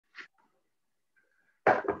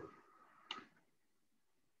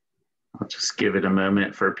just give it a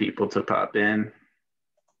moment for people to pop in.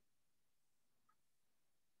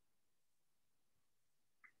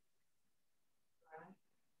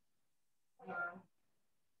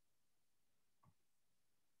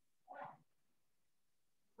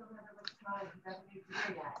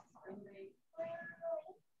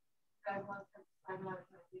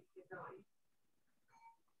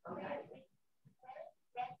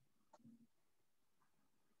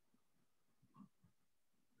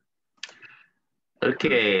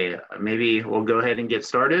 Okay, maybe we'll go ahead and get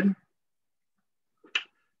started.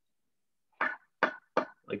 I'd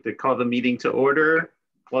like to call the meeting to order.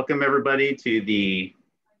 Welcome everybody to the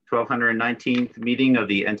 1219th meeting of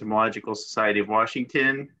the Entomological Society of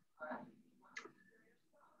Washington.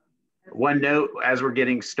 One note, as we're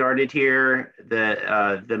getting started here,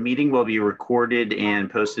 the meeting will be recorded and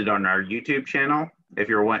posted on our YouTube channel. If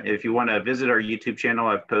you want to visit our YouTube channel,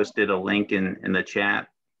 I've posted a link in the chat.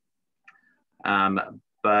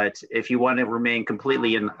 But if you want to remain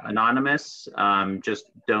completely anonymous, just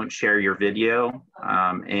don't share your video.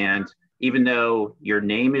 And even though your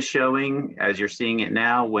name is showing, as you're seeing it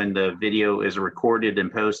now, when the video is recorded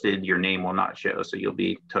and posted, your name will not show. So you'll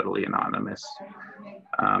be totally anonymous.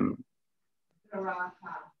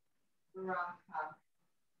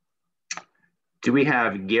 Do we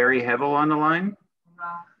have Gary Hevel on the line?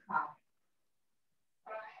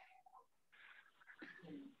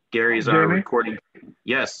 Gary's our recording.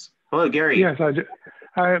 Yes. Hello, Gary. Yes,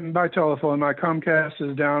 I by telephone. My Comcast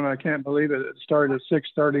is down. I can't believe it. It started at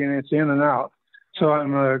 6:30 and it's in and out. So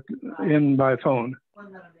I'm in by phone.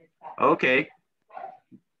 Okay.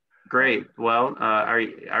 Great. Well,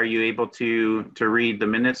 are you able to read the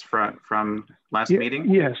minutes from last meeting?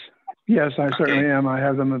 Yes. Yes, I certainly am. I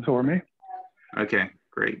have them before me. Okay.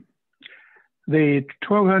 Great. The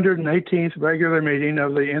 1218th regular meeting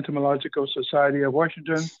of the Entomological Society of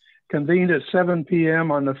Washington convened at 7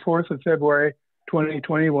 p.m. on the 4th of February,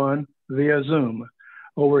 2021 via Zoom.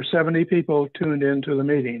 Over 70 people tuned into the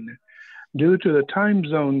meeting. Due to the time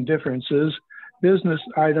zone differences, business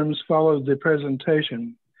items followed the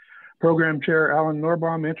presentation. Program Chair Alan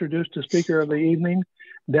Norbaum introduced the speaker of the evening,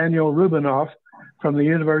 Daniel Rubinoff from the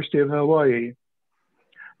University of Hawaii.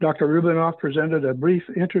 Dr. Rubinoff presented a brief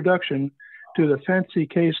introduction to the fancy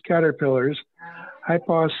case caterpillars,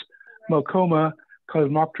 Hyposmocoma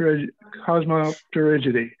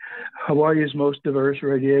cosmopterigidae, Hawaii's most diverse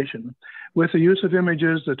radiation. With the use of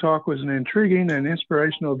images, the talk was an intriguing and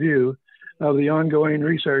inspirational view of the ongoing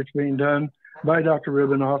research being done by Dr.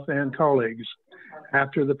 Rubinoff and colleagues.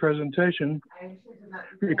 After the presentation,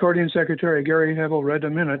 Recording Secretary Gary Hevel read the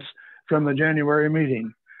minutes from the January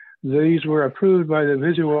meeting. These were approved by the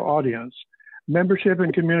visual audience. Membership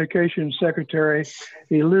and Communications Secretary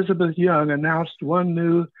Elizabeth Young announced one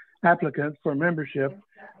new applicant for membership,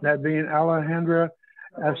 that being Alejandra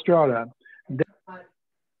Estrada. They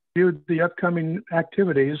reviewed the upcoming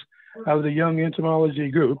activities of the Young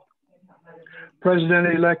Entomology Group.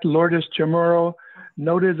 President-elect Lourdes Chamorro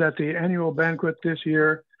noted that the annual banquet this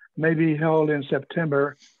year may be held in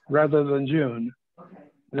September rather than June.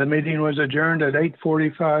 The meeting was adjourned at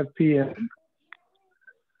 8:45 p.m.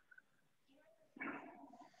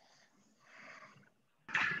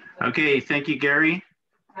 Okay, thank you, Gary.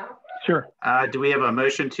 Sure. Do we have a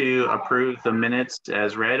motion to approve the minutes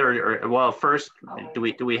as read, or well, first, do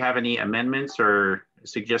we have any amendments or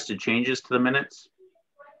suggested changes to the minutes?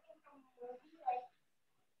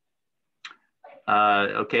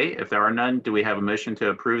 Okay, if there are none, do we have a motion to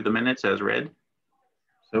approve the minutes as read?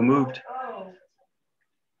 So moved.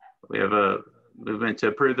 We have a movement to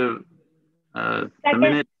approve the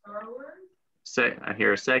minutes. I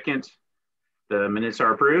hear a second. The minutes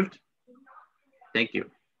are approved. Thank you.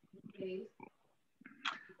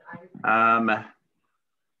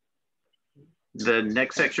 The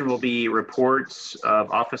next section will be reports of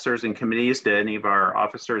officers and committees. Do any of our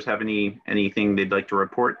officers have anything they'd like to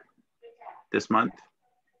report this month?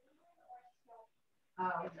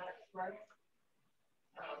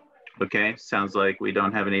 Okay, sounds like we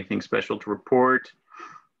don't have anything special to report.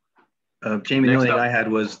 Jamie, the only thing I had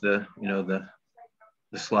was the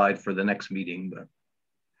slide for the next meeting, but.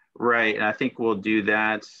 Right, and I think we'll do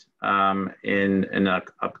that in an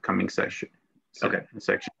upcoming section. Okay.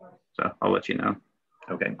 Section. So I'll let you know.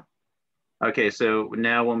 Okay. Okay, so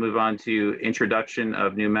now we'll move on to introduction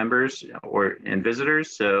of new members and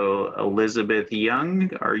visitors. So Elizabeth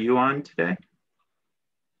Young, are you on today?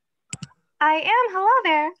 I am. Hello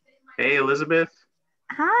there. Hey, Elizabeth.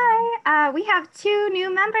 Hi. We have 2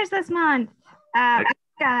 new members this month. I've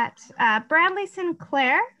got Bradley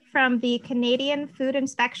Sinclair from the Canadian Food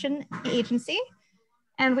Inspection Agency.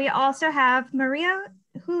 And we also have Maria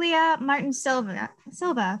Julia Martin Silva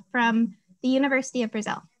from the University of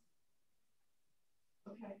Brazil.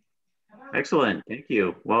 Excellent, thank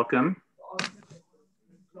you, welcome.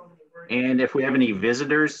 And if we have any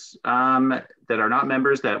visitors that are not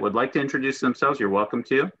members that would like to introduce themselves, you're welcome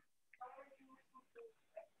to.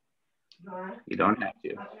 You don't have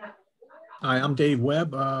to. Hi, I'm Dave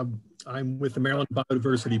Webb. I'm with the Maryland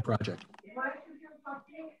Biodiversity Project.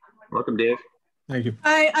 Welcome, Dave. Thank you.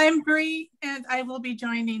 Hi, I'm Bree, and I will be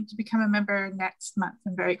joining to become a member next month.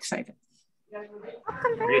 I'm very excited.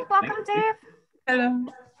 Welcome, Bree. Welcome, Dave. Hello.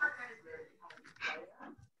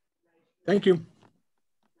 Thank you.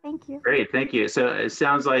 Thank you. Great, thank you. So it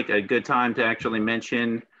sounds like a good time to actually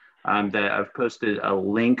mention that I've posted a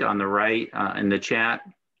link on the right in the chat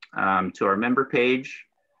to our member page.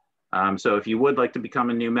 So if you would like to become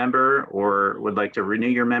a new member or would like to renew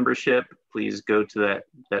your membership, please go to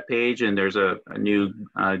that page, and there's a new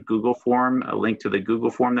Google form, a link to the Google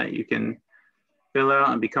form that you can fill out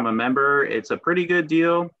and become a member. It's a pretty good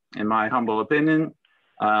deal, in my humble opinion.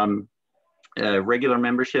 Regular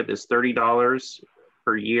membership is $30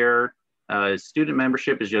 per year. Student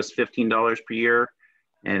membership is just $15 per year.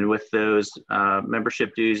 And with those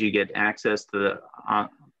membership dues, you get access to the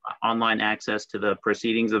online access to the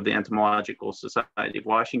proceedings of the Entomological Society of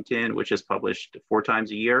Washington, which is published 4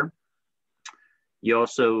 times a year. You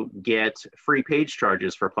also get free page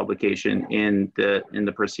charges for publication in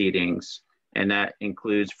the proceedings. And that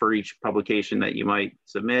includes, for each publication that you might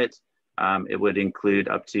submit, it would include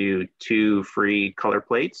up to 2 free color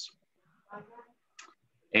plates.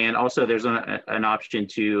 And also there's an option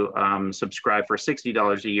to subscribe for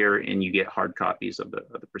 $60 a year, and you get hard copies of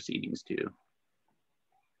the proceedings too.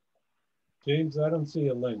 James, I don't see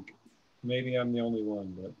a link. Maybe I'm the only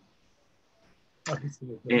one, but I don't see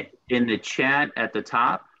a link. In the chat at the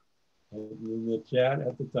top? In the chat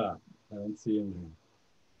at the top. I don't see anything.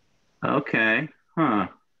 Okay, huh.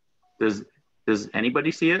 Does anybody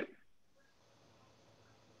see it?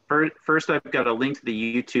 First, I've got a link to the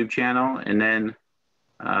YouTube channel, and then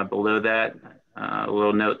below that, a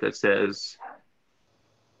little note that says,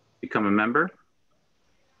 become a member.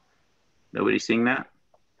 Nobody seeing that?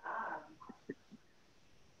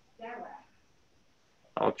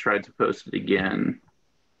 I'll try to post it again.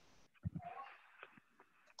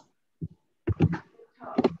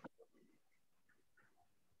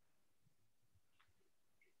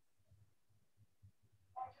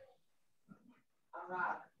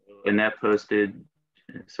 And that posted,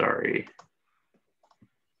 sorry.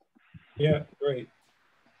 Yeah, great.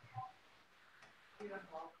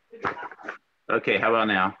 Okay, how about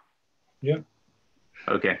now? Yep.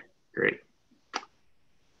 Okay, great.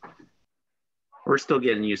 We're still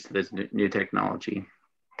getting used to this new technology.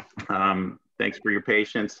 Thanks for your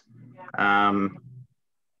patience.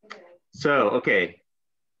 Okay,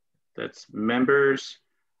 that's members,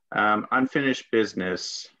 unfinished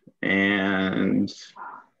business, and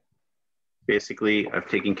basically I've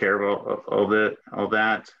taken care of all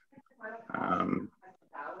that.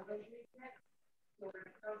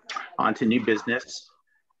 On to new business.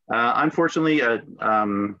 Unfortunately,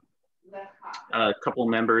 a couple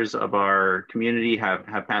members of our community have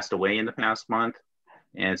passed away in the past month.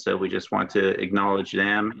 And so we just want to acknowledge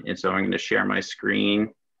them. And so I'm going to share my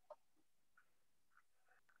screen.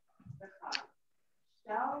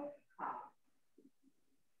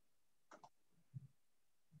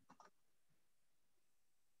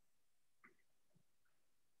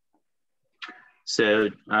 So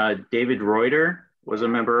David Reuter was a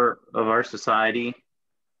member of our society.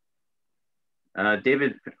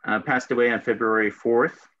 David passed away on February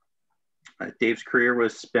 4th. Dave's career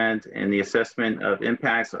was spent in the assessment of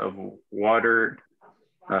impacts on water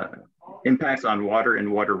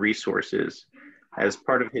and water resources. As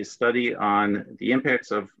part of his study on the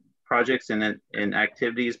impacts of projects and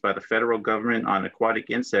activities by the federal government on aquatic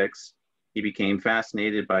insects, he became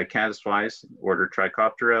fascinated by caddisflies, order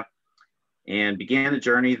Trichoptera, and began a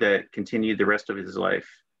journey that continued the rest of his life.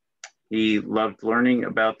 He loved learning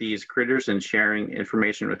about these critters and sharing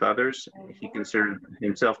information with others. He considered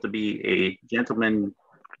himself to be a gentleman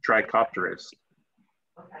trichopterist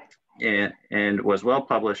and was well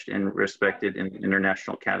published and respected in the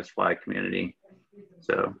international caddisfly community.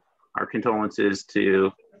 So our condolences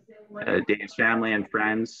to Dave's family and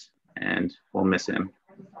friends, and we'll miss him.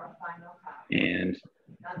 And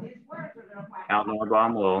Al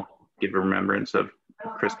Norbaum will give a remembrance of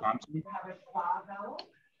Chris Thompson.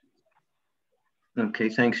 Okay,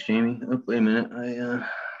 thanks, Jamie. Oh, wait a minute.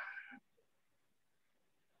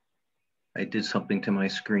 I did something to my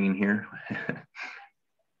screen here.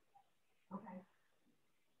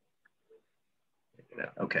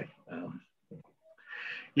 Okay.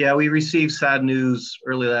 Yeah, we received sad news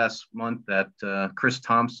early last month that Chris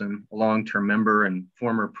Thompson, a long-term member and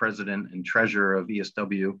former president and treasurer of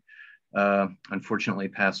ESW, unfortunately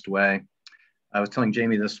passed away. I was telling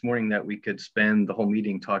Jamie this morning that we could spend the whole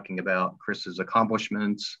meeting talking about Chris's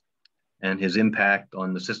accomplishments and his impact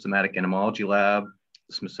on the systematic entomology lab,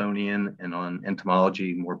 the Smithsonian, and on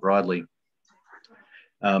entomology more broadly.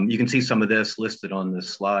 You can see some of this listed on this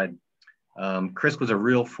slide. Chris was a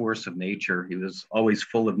real force of nature. He was always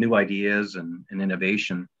full of new ideas and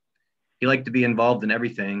innovation. He liked to be involved in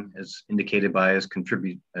everything, as indicated by his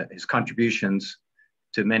contributions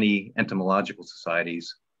to many entomological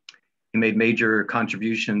societies. He made major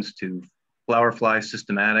contributions to flower fly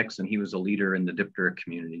systematics, and he was a leader in the diptera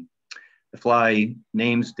community. The fly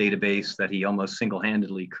names database that he almost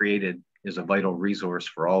single-handedly created is a vital resource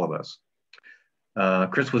for all of us.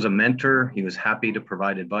 Chris was a mentor. He was happy to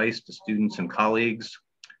provide advice to students and colleagues,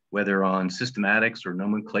 whether on systematics or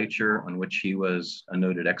nomenclature, on which he was a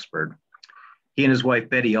noted expert. He and his wife,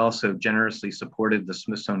 Betty, also generously supported the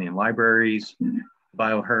Smithsonian Libraries, the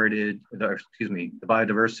Biodiversity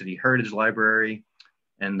Heritage Library,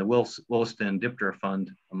 and the Williston Diptera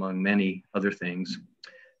Fund, among many other things.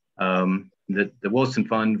 The Williston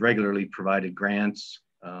Fund regularly provided grants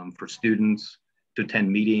for students to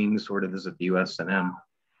attend meetings or to visit the USNM.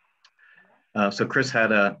 So Chris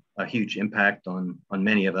had a huge impact on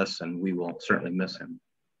many of us, and we will certainly miss him.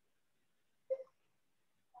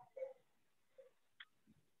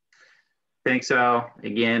 Thanks, Al.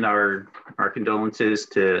 Again, our condolences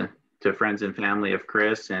to friends and family of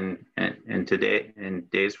Chris and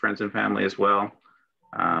Dave's friends and family as well.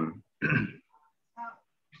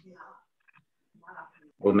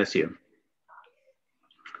 We'll miss you.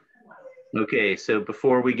 Okay, so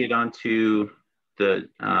before we get on to the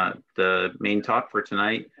main talk for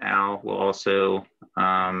tonight, Al will also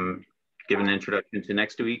give an introduction to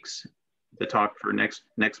the talk for next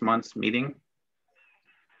month's meeting.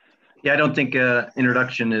 Yeah, I don't think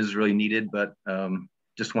introduction is really needed, but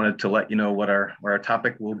just wanted to let you know what our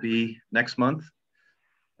topic will be next month.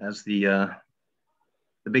 As the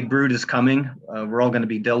big brood is coming, we're all going to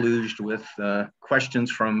be deluged with questions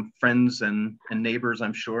from friends and neighbors,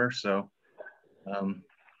 I'm sure. So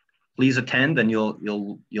please attend, and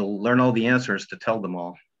you'll learn all the answers to tell them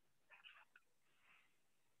all.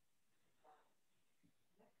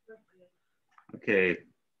 Okay,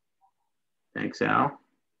 thanks, Al.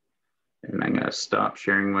 And I'm going to stop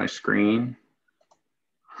sharing my screen.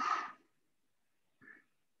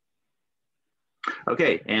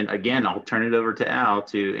 Okay, and again, I'll turn it over to Al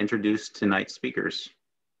to introduce tonight's speakers.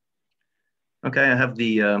 Okay, I have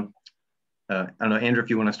the, I don't know, Andrew, if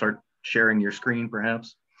you want to start sharing your screen,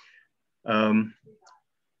 perhaps. I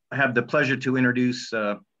have the pleasure to introduce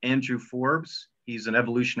Andrew Forbes. He's an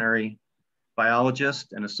evolutionary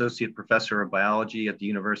biologist and associate professor of biology at the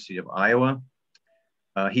University of Iowa.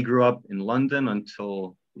 He grew up in London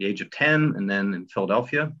until the age of 10 and then in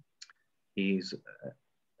Philadelphia. He's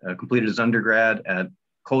completed his undergrad at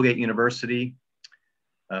Colgate University,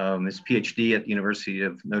 his Ph.D. at the University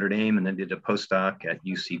of Notre Dame, and then did a postdoc at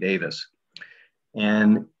UC Davis.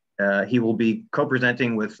 And he will be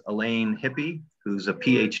co-presenting with Alaine Hippee, who's a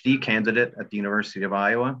Ph.D. candidate at the University of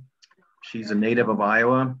Iowa. She's a native of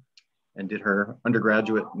Iowa and did her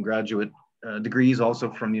undergraduate and graduate degrees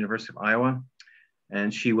also from the University of Iowa.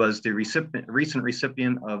 And she was the recent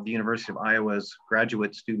recipient of the University of Iowa's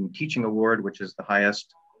Graduate Student Teaching Award, which is the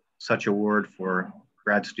highest such award for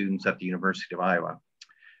grad students at the University of Iowa.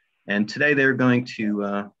 And today they're going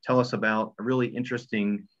to tell us about a really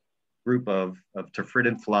interesting group of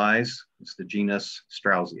tephritid flies. It's the genus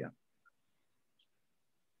Straußia.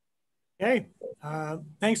 Okay,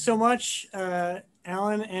 thanks so much,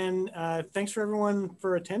 Alan, and thanks for everyone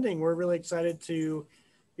for attending. We're really excited to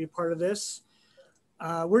be part of this.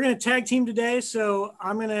 We're going to tag team today, so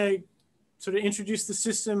I'm going to sort of introduce the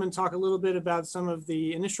system and talk a little bit about some of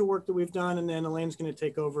the initial work that we've done, and then Elaine's going to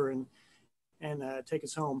take over and take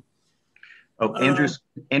us home. Oh, Andrew,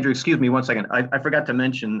 excuse me 1 second. I forgot to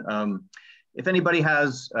mention, if anybody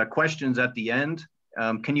has questions at the end,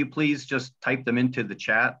 can you please just type them into the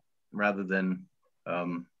chat rather than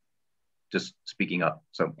just speaking up.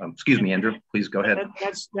 So excuse me, Andrew, please go ahead.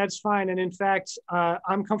 That's fine. And in fact,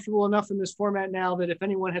 I'm comfortable enough in this format now that if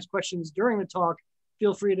anyone has questions during the talk,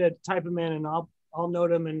 feel free to type them in and I'll note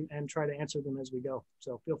them and try to answer them as we go.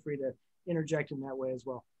 So feel free to interject in that way as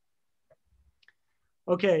well.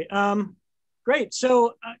 Okay, great.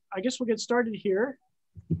 So I guess we'll get started here.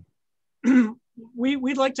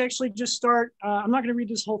 We'd like to actually just start, I'm not going to read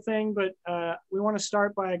this whole thing, but we want to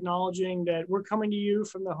start by acknowledging that we're coming to you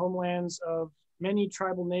from the homelands of many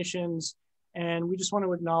tribal nations And we just want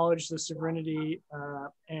to acknowledge the sovereignty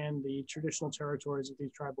and the traditional territories of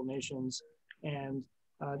these tribal nations and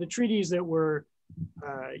the treaties that were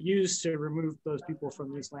used to remove those people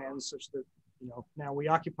from these lands, such that, you know, now we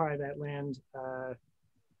occupy that land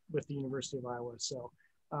with the University of Iowa. So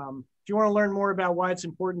if you want to learn more about why it's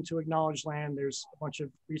important to acknowledge land, there's a bunch of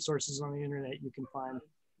resources on the internet you can find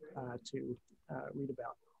to read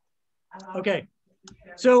about. Okay,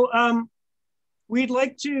 so we'd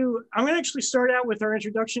like to, I'm going to actually start out with our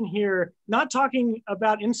introduction here, not talking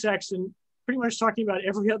about insects and pretty much talking about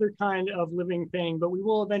every other kind of living thing, but we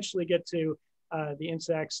will eventually get to the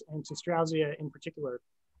insects and to Straußia in particular.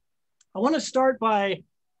 I want to start by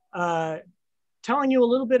telling you a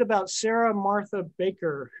little bit about Sarah Martha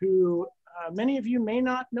Baker, who many of you may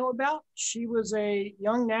not know about. She was a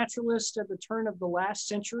young naturalist at the turn of the last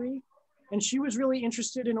century, and she was really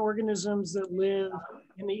interested in organisms that live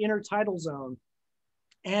in the intertidal zone.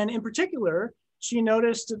 And in particular, she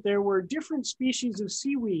noticed that there were different species of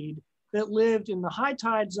seaweed that lived in the high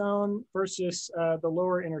tide zone versus the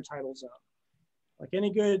lower intertidal zone. Like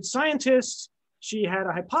any good scientist, she had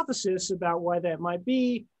a hypothesis about why that might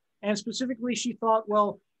be. And specifically, she thought,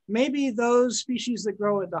 well, maybe those species that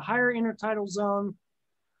grow at the higher intertidal zone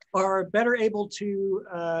are better able to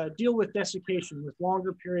deal with desiccation, with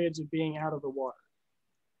longer periods of being out of the water.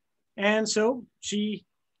 And so she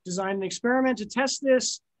designed an experiment to test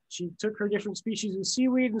this. She took her different species of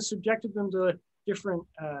seaweed and subjected them to different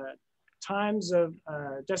times of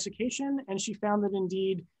desiccation. And she found that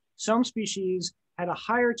indeed, some species had a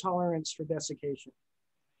higher tolerance for desiccation.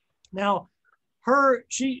 Now,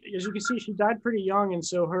 as you can see, she died pretty young. And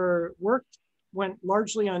so her work went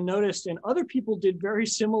largely unnoticed, and other people did very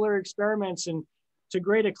similar experiments and to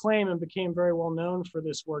great acclaim and became very well known for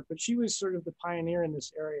this work. But she was sort of the pioneer in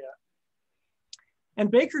this area. And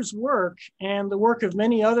Baker's work and the work of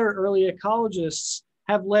many other early ecologists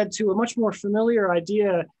have led to a much more familiar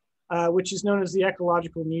idea, which is known as the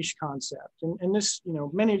ecological niche concept. And this, you know,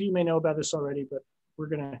 many of you may know about this already, but we're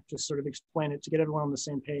gonna just sort of explain it to get everyone on the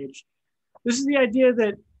same page. This is the idea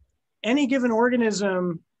that any given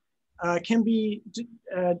organism can be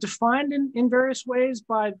defined in various ways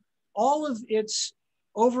by all of its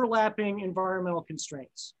overlapping environmental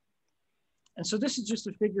constraints. And so this is just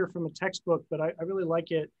a figure from a textbook, but I really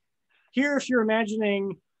like it. Here, if you're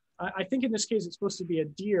imagining, I think in this case, it's supposed to be a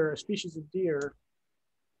deer, a species of deer.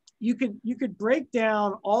 You could break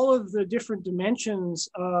down all of the different dimensions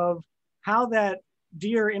of how that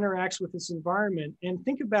deer interacts with its environment and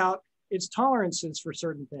think about its tolerances for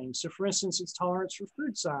certain things. So for instance, its tolerance for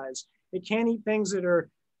food size. It can't eat things that are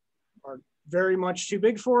very much too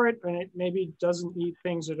big for it, and it maybe doesn't eat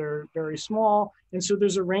things that are very small. And so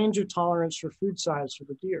there's a range of tolerance for food size for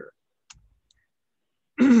the deer.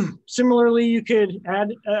 Similarly, you could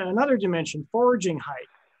add another dimension, foraging height.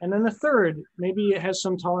 And then the third, maybe it has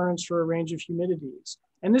some tolerance for a range of humidities.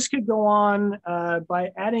 And this could go on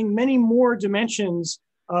by adding many more dimensions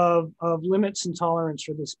of limits and tolerance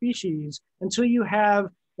for the species until you have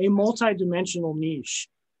a multi-dimensional niche.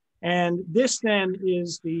 And this then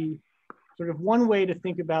is the sort of one way to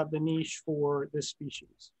think about the niche for this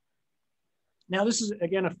species. Now, this is,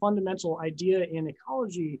 again, a fundamental idea in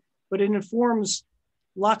ecology, but it informs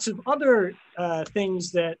lots of other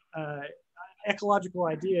things that ecological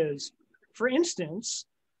ideas. For instance,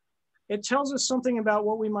 it tells us something about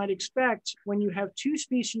what we might expect when you have two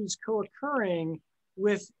species co-occurring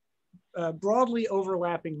with broadly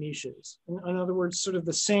overlapping niches. In other words, sort of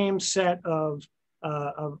the same set of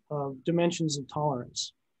dimensions of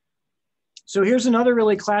tolerance. So here's another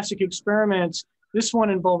really classic experiment, this one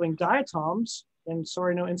involving diatoms, and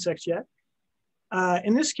sorry, no insects yet.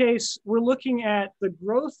 In this case, we're looking at the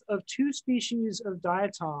growth of two species of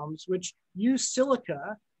diatoms, which use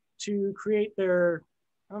silica to create their,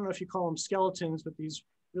 I don't know if you call them skeletons, but these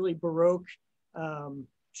really Baroque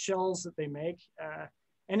shells that they make.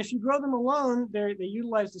 And if you grow them alone, they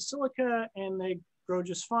utilize the silica and they grow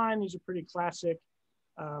just fine. These are pretty classic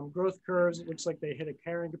growth curves. It looks like they hit a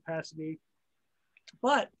carrying capacity.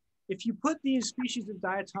 But if you put these species of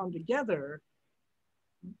diatom together,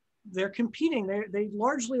 they're competing. They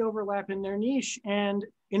largely overlap in their niche, and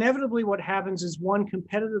inevitably what happens is one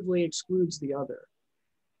competitively excludes the other.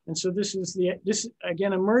 And so this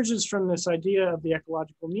again emerges from this idea of the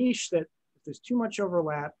ecological niche, that if there's too much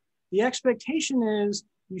overlap, the expectation is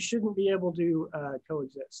you shouldn't be able to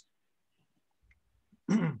coexist.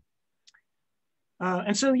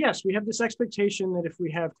 And so yes, we have this expectation that if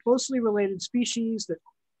we have closely related species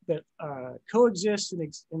that coexist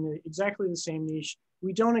in exactly the same niche,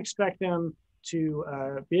 we don't expect them to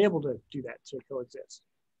be able to do that, to coexist.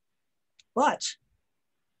 But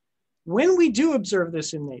When we do observe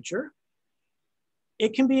this in nature,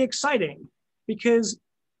 it can be exciting because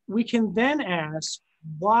we can then ask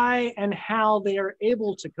why and how they are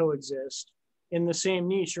able to coexist in the same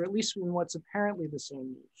niche, or at least in what's apparently the same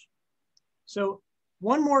niche. So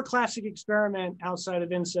one more classic experiment outside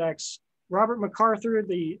of insects, Robert MacArthur,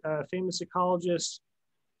 the famous ecologist,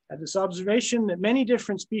 had this observation that many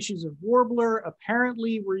different species of warbler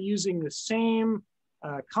apparently were using the same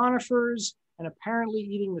conifers and apparently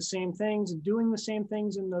eating the same things and doing the same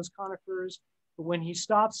things in those conifers. But when he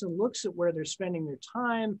stops and looks at where they're spending their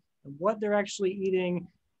time and what they're actually eating,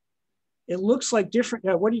 it looks like different,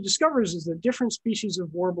 what he discovers is that different species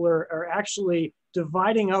of warbler are actually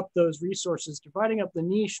dividing up those resources, dividing up the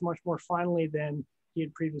niche much more finely than he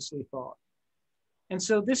had previously thought. And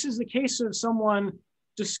so this is the case of someone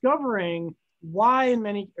discovering why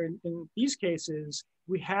in these cases,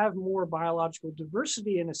 we have more biological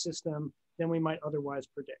diversity in a system than we might otherwise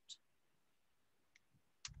predict.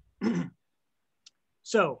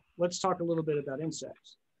 So let's talk a little bit about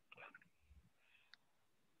insects.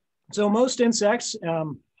 So most insects,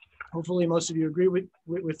 hopefully most of you agree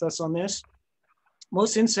with us on this,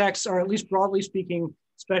 most insects are, at least broadly speaking,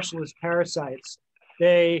 specialist parasites.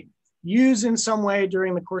 They use in some way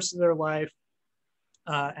during the course of their life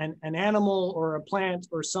an animal or a plant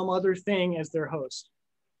or some other thing as their host.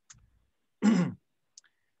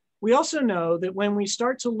 We also know that when we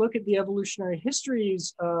start to look at the evolutionary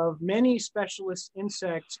histories of many specialist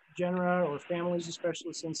insect genera or families of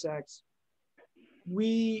specialist insects,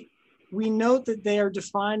 we note that they are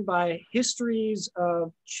defined by histories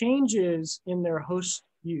of changes in their host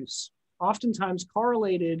use, oftentimes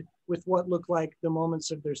correlated with what look like the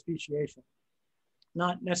moments of their speciation.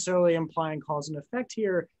 Not necessarily implying cause and effect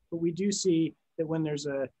here, but we do see that when there's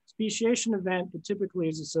a speciation event, it typically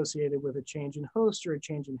is associated with a change in host or a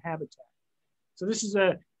change in habitat. So this is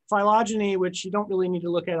a phylogeny, which you don't really need to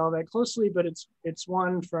look at all that closely, but it's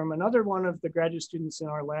one from another one of the graduate students in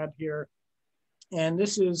our lab here. And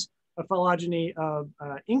this is a phylogeny of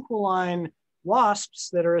inquiline wasps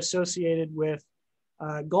that are associated with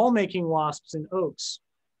gall-making wasps in oaks.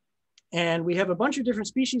 And we have a bunch of different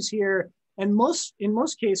species here. And in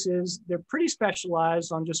most cases, they're pretty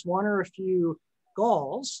specialized on just one or a few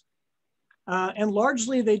galls. And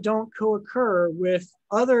largely they don't co-occur with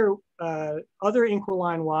other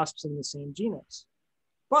inquiline wasps in the same genus.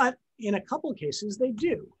 But in a couple of cases, they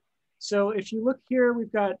do. So if you look here,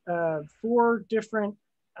 we've got 4 different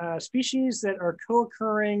species that are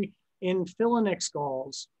co-occurring in Phyllonyx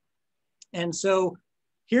galls. And so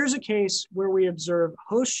here's a case where we observe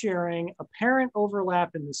host sharing, apparent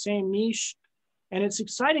overlap in the same niche. And it's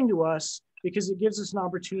exciting to us because it gives us an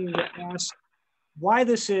opportunity to ask why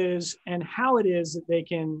this is and how it is that they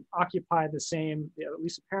can occupy the same, at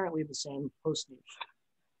least apparently the same host niche.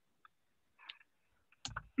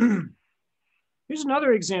 Here's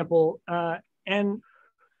another example. And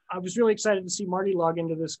I was really excited to see Marty log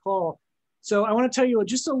into this call. So I want to tell you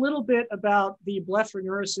just a little bit about the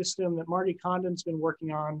Blephronura system that Marty Condon's been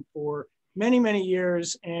working on for many, many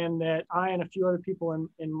years, and that I and a few other people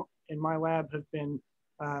in my lab have been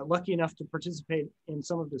lucky enough to participate in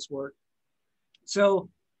some of this work. So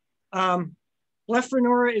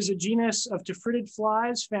Blephronura is a genus of tephritid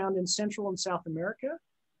flies found in Central and South America.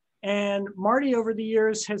 And Marty over the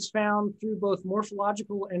years has found through both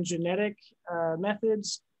morphological and genetic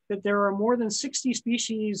methods that there are more than 60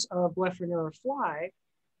 species of Blephronura fly.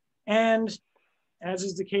 And as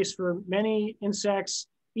is the case for many insects,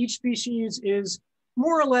 each species is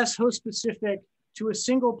more or less host specific to a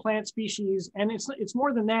single plant species. And it's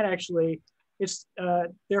more than that, actually.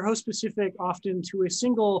 They're host specific often to a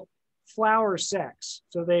single flower sex.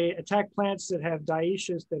 So they attack plants that have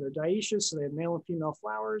dioecious, so they have male and female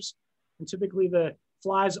flowers. And typically the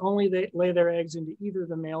flies only lay their eggs into either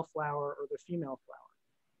the male flower or the female flower.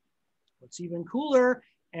 What's even cooler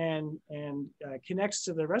and connects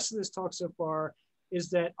to the rest of this talk so far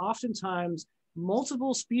is that oftentimes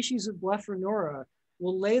multiple species of Blephronura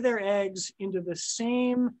will lay their eggs into the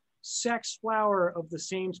same sex flower of the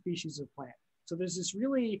same species of plant. So there's this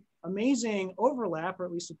really amazing overlap, or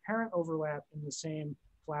at least apparent overlap, in the same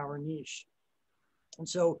flower niche. And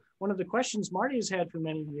so one of the questions Marty has had for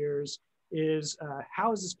many years is,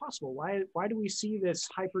 how is this possible? Why do we see this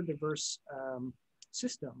hyper diverse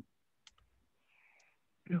system?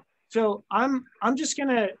 Yeah. So I'm just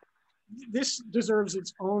gonna, this deserves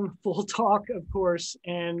its own full talk, of course,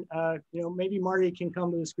 and maybe Marty can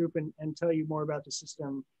come to this group and tell you more about the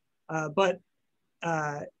system. But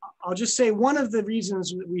I'll just say one of the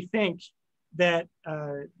reasons that we think that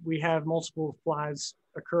we have multiple flies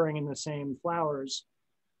occurring in the same flowers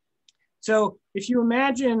So if you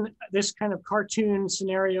imagine this kind of cartoon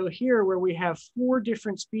scenario here where we have 4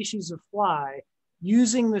 different species of fly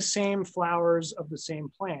using the same flowers of the same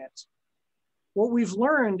plant, what we've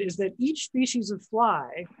learned is that each species of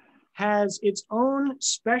fly has its own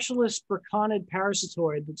specialist braconid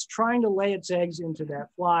parasitoid that's trying to lay its eggs into that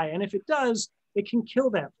fly. And if it does, it can kill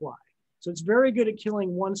that fly. So it's very good at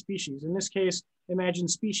killing one species. In this case, imagine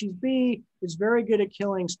species B is very good at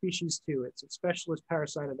killing species 2. It's a specialist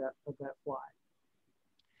parasite of that fly.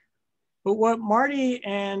 But what Marty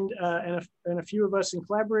and a few of us in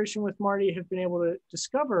collaboration with Marty have been able to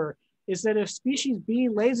discover is that if species B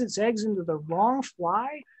lays its eggs into the wrong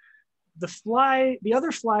fly, the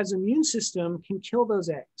other fly's immune system can kill those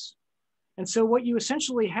eggs. And so what you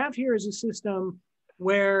essentially have here is a system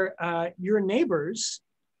where your neighbors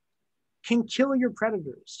can kill your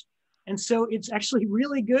predators. And so it's actually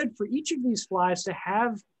really good for each of these flies to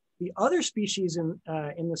have the other species in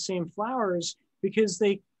the same flowers, because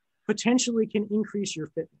they potentially can increase your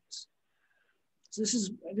fitness. So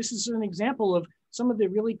this is an example of some of the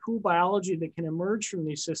really cool biology that can emerge from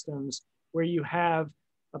these systems where you have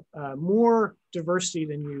more diversity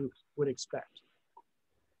than you would expect.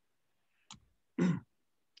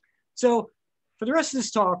 So for the rest of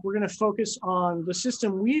this talk, we're going to focus on the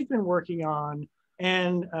system we've been working on,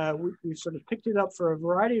 and we've sort of picked it up for a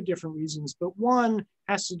variety of different reasons, but one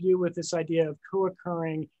has to do with this idea of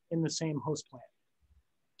co-occurring in the same host plant.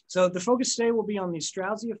 So the focus today will be on these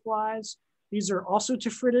Straußia flies. These are also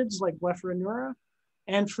tephridids like Blepharonura,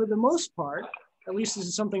 and for the most part, at least this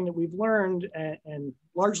is something that we've learned and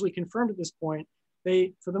largely confirmed at this point,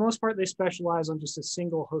 for the most part, they specialize on just a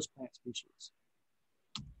single host plant species.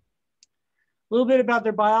 A little bit about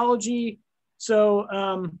their biology. So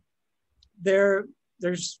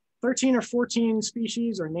there's 13 or 14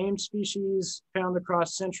 species or named species found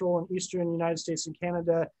across central and eastern United States and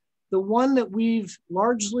Canada. The one that we've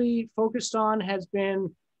largely focused on has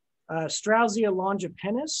been Straußia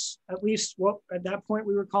longipennis, at least what at that point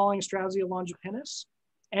we were calling Straußia longipennis,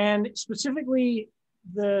 and specifically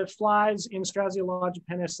the flies in Straußia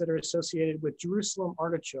longipennis that are associated with Jerusalem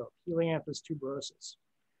artichoke, Helianthus tuberosus.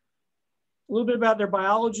 A little bit about their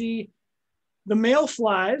biology. The male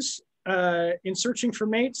flies, in searching for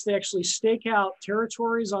mates, they actually stake out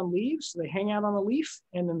territories on leaves. So they hang out on a leaf,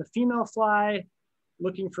 and then the female fly,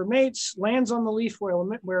 looking for mates, lands on the leaf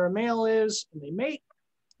where a male is, and they mate.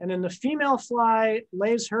 And then the female fly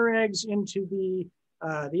lays her eggs into the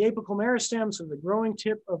apical meristem, so the growing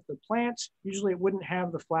tip of the plant. Usually it wouldn't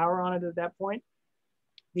have the flower on it at that point.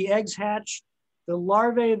 The eggs hatch. The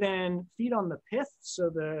larvae then feed on the pith, so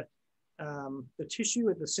the tissue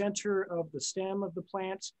at the center of the stem of the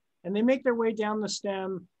plant, and they make their way down the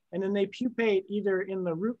stem, and then they pupate either in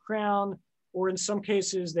the root crown, or in some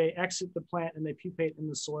cases they exit the plant and they pupate in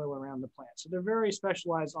the soil around the plant. So they're very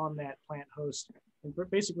specialized on that plant host and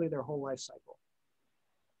basically their whole life cycle.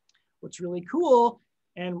 What's really cool,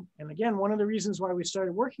 and again, one of the reasons why we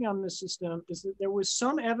started working on this system is that there was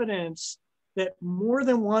some evidence that more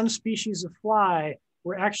than one species of fly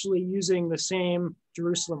were actually using the same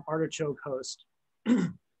Jerusalem artichoke host.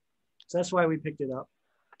 So that's why we picked it up.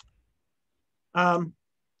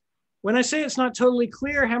 When I say it's not totally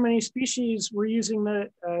clear how many species were using the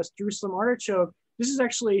Jerusalem artichoke, this is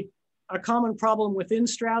actually a common problem within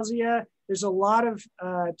Straußia. There's a lot of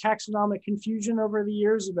taxonomic confusion over the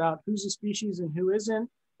years about who's a species and who isn't.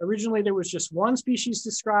 Originally, there was just one species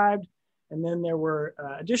described, and then there were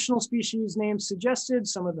additional species names suggested.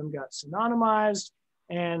 Some of them got synonymized,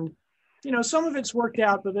 and some of it's worked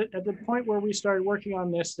out, but at the point where we started working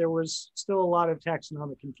on this, there was still a lot of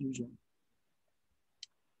taxonomic confusion.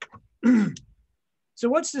 So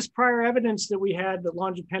what's this prior evidence that we had that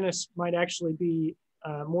longipennis might actually be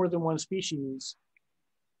more than one species?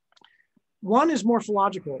 One is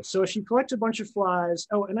morphological. So if you collect a bunch of flies,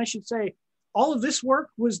 oh, and I should say, all of this work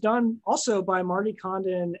was done also by Marty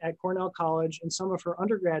Condon at Cornell College and some of her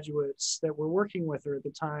undergraduates that were working with her at the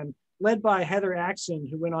time, led by Heather Axon,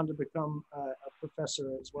 who went on to become a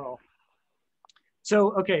professor as well.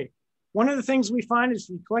 So, okay. One of the things we find is if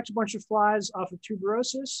you collect a bunch of flies off of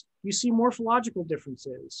tuberosus, you see morphological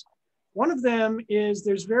differences. One of them is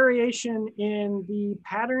there's variation in the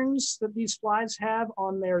patterns that these flies have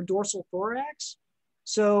on their dorsal thorax.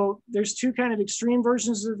 So there's two kind of extreme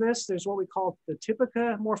versions of this. There's what we call the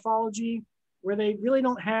typica morphology, where they really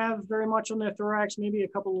don't have very much on their thorax, maybe a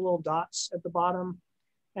couple of little dots at the bottom.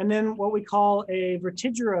 And then what we call a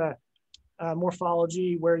vertigera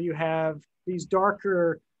morphology, where you have these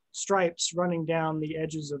darker stripes running down the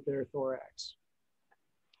edges of their thorax.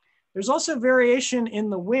 There's also variation in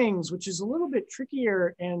the wings, which is a little bit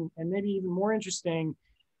trickier and maybe even more interesting.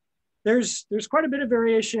 there's quite a bit of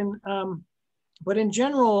variation, but in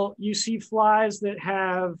general, you see flies that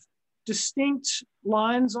have distinct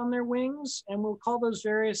lines on their wings, and we'll call those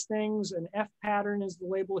various things. An F pattern is the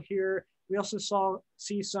label here. We also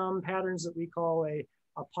see some patterns that we call a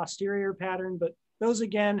posterior pattern, but those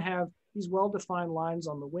again have these well-defined lines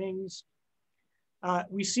on the wings.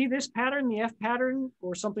 We see this pattern, the F pattern,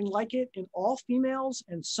 or something like it, in all females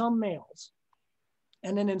and some males.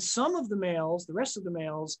 And then in some of the males, the rest of the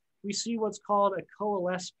males, we see what's called a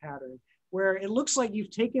coalesce pattern, where it looks like you've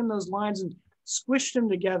taken those lines and squished them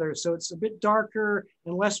together. So it's a bit darker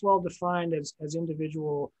and less well-defined as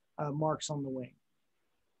individual marks on the wing.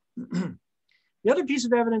 The other piece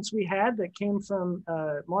of evidence we had that came from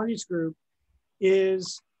Marty's group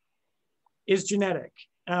is genetic.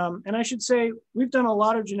 And I should say, we've done a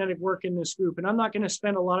lot of genetic work in this group, and I'm not going to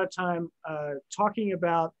spend a lot of time talking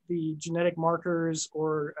about the genetic markers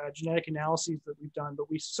or genetic analyses that we've done, but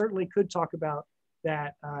we certainly could talk about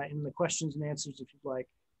that in the questions and answers if you'd like.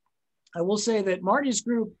 I will say that Marty's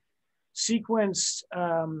group sequenced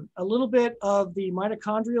a little bit of the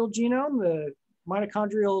mitochondrial genome, the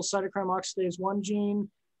mitochondrial cytochrome oxidase 1 gene,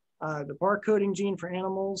 the barcoding gene for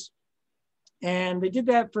animals. And they did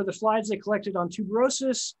that for the flies they collected on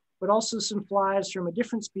tuberosis, but also some flies from a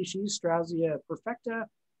different species, Straußia perfecta.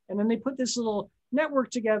 And then they put this little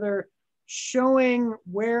network together showing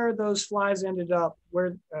where those flies ended up,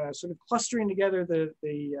 where sort of clustering together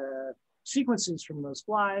the sequences from those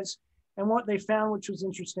flies. And what they found, which was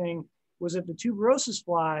interesting, was that the tuberosis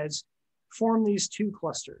flies formed these two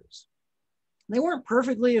clusters. They weren't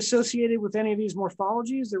perfectly associated with any of these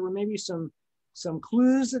morphologies. There were maybe some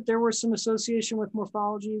clues that there was some association with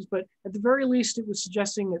morphologies, but at the very least, it was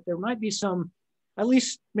suggesting that there might be some, at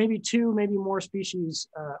least maybe two, maybe more species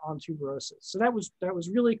on tuberosis. So that was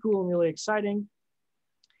really cool and really exciting.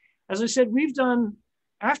 As I said,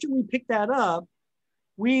 after we picked that up,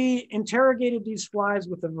 we interrogated these flies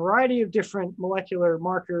with a variety of different molecular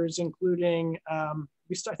markers, including, I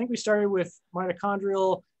think we started with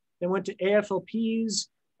mitochondrial, then went to AFLPs,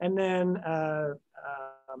 and then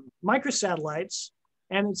microsatellites.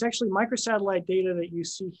 And it's actually microsatellite data that you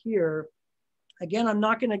see here. Again, I'm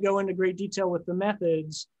not going to go into great detail with the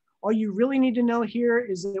methods. All you really need to know here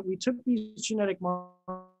is that we took these genetic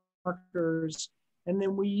markers and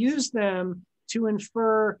then we used them to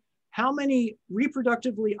infer how many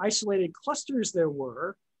reproductively isolated clusters there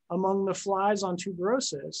were among the flies on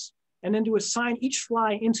tuberosis, and then to assign each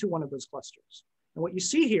fly into one of those clusters. And what you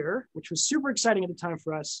see here, which was super exciting at the time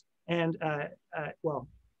for us, and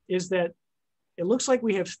is that it looks like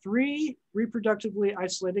we have 3 reproductively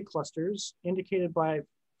isolated clusters indicated by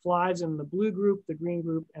flies in the blue group, the green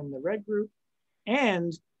group, and the red group.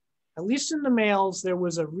 And at least in the males, there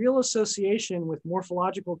was a real association with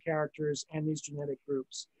morphological characters and these genetic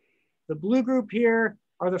groups. The blue group here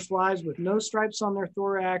are the flies with no stripes on their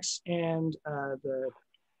thorax and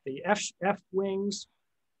the F wings.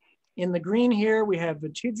 In the green here, we have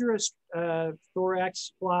vertigerous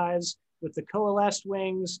thorax flies with the coalesced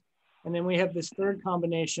wings. And then we have this third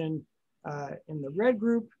combination in the red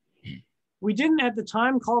group. We didn't at the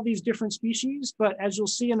time call these different species, but as you'll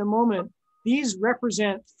see in a moment, these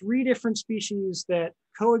represent 3 different species that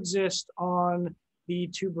coexist on the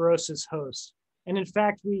tuberosis host. And in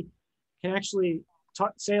fact, we can actually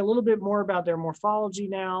say a little bit more about their morphology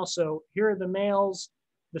now. So here are the males.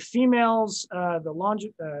 The females,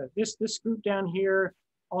 this group down here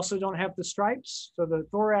also don't have the stripes. So the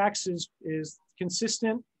thorax is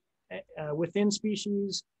consistent within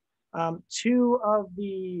species. 2 of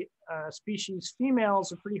the species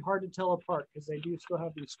females are pretty hard to tell apart because they do still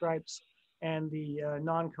have these stripes and the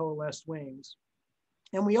non-coalesced wings.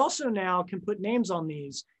 And we also now can put names on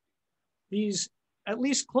these. These at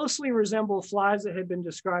least closely resemble flies that had been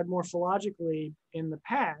described morphologically in the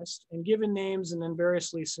past and given names and then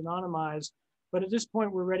variously synonymized. But at this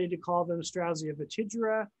point, we're ready to call them Straußia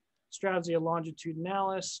vertigera, Straußia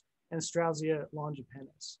longitudinalis, and Straußia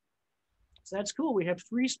longipennis. So that's cool. We have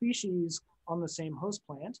 3 species on the same host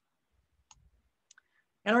plant.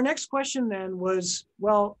 And our next question then was,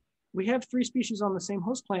 well, we have 3 species on the same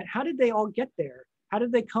host plant. How did they all get there? How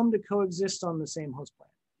did they come to coexist on the same host plant?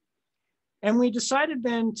 And we decided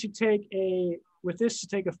then to take a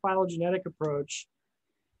phylogenetic approach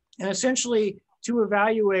and essentially to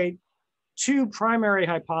evaluate 2 primary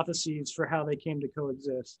hypotheses for how they came to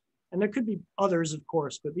coexist. And there could be others, of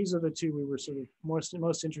course, but these are the 2 we were sort of most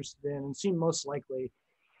interested in and seem most likely.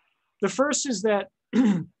 The first is that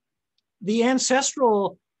the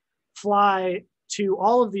ancestral fly to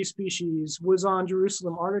all of these species was on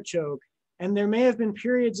Jerusalem artichoke. And there may have been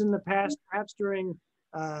periods in the past, perhaps during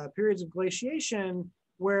periods of glaciation,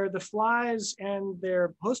 where the flies and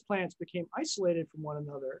their host plants became isolated from one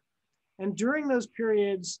another. And during those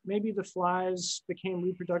periods, maybe the flies became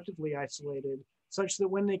reproductively isolated, such that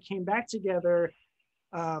when they came back together,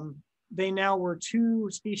 they now were two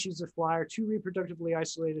species of fly, or two reproductively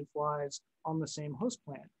isolated flies on the same host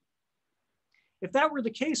plant. If that were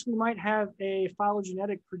the case, we might have a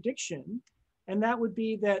phylogenetic prediction, and that would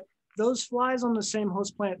be that those flies on the same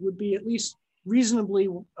host plant would be at least reasonably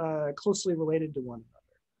closely related to one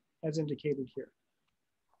another, as indicated here.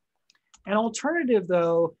 An alternative,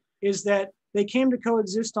 though, is that they came to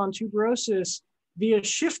coexist on tuberosis via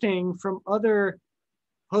shifting from other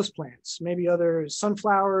host plants, maybe other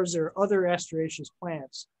sunflowers or other asteraceous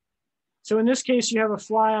plants. So in this case, you have a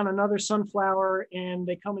fly on another sunflower and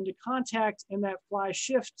they come into contact and that fly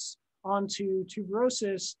shifts onto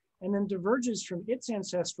tuberosis and then diverges from its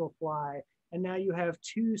ancestral fly. And now you have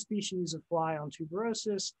two species of fly on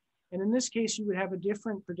tuberosis. And in this case, you would have a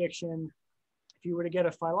different prediction. If you were to get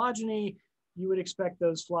a phylogeny, you would expect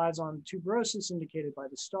those flies on tuberosis, indicated by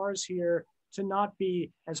the stars here, to not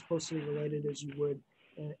be as closely related as you would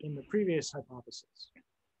in the previous hypothesis.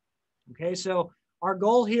 Okay, so our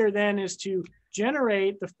goal here then is to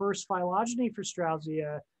generate the first phylogeny for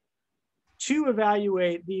Straußia to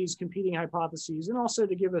evaluate these competing hypotheses and also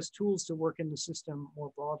to give us tools to work in the system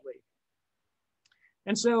more broadly.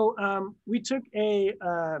 And so we took a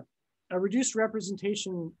reduced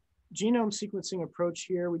representation genome sequencing approach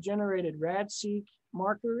here. We generated RAD-seq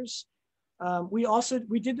markers.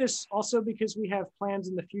 We did this also because we have plans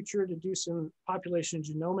in the future to do some population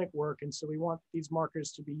genomic work. And so we want these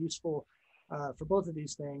markers to be useful for both of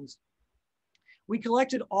these things. We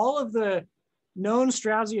collected all of the known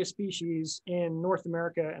Straußia species in North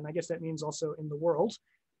America, and I guess that means also in the world.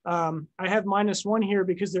 I have -1 here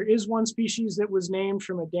because there is one species that was named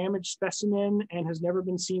from a damaged specimen and has never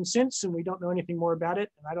been seen since, and we don't know anything more about it,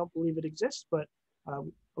 and I don't believe it exists, but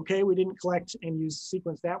okay, we didn't collect and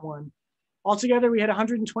sequence that one. Altogether, we had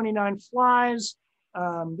 129 flies.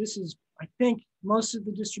 This is, I think, most of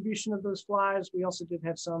the distribution of those flies. We also did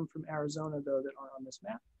have some from Arizona, though, that aren't on this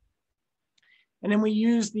map. And then we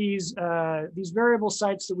use these variable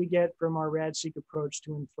sites that we get from our RAD-seq approach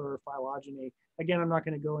to infer phylogeny. Again, I'm not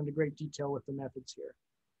going to go into great detail with the methods here.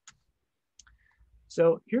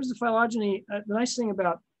 So here's the phylogeny. The nice thing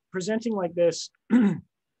about presenting like this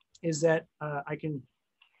is that I can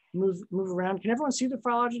move around. Can everyone see the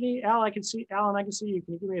phylogeny? Al, I can see. Alan, I can see you.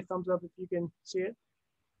 Can you give me a thumbs up if you can see it?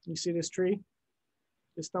 Can you see this tree?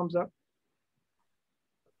 This thumbs up.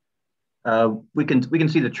 We can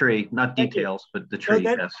see the tree, not details, but the tree.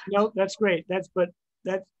 Yes. No, that's great. That's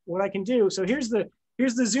what I can do. So here's the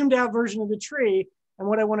zoomed out version of the tree, and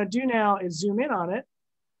what I want to do now is zoom in on it.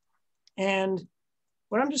 And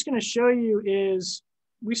what I'm just going to show you is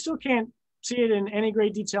we still can't see it in any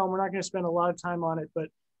great detail, and we're not going to spend a lot of time on it. But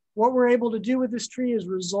what we're able to do with this tree is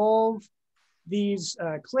resolve these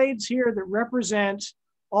clades here that represent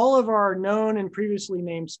all of our known and previously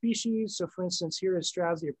named species. So for instance, here is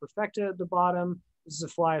Straußia perfecta at the bottom. This is a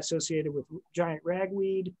fly associated with giant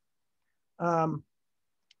ragweed.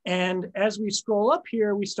 And as we scroll up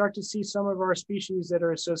here, we start to see some of our species that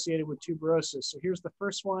are associated with tuberosis. So here's the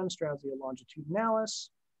first one, Straußia longitudinalis.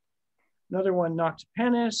 Another one,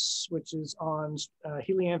 Noctipennis, which is on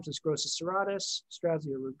Helianthus grossocerotis,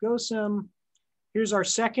 Straußia rugosum. Here's our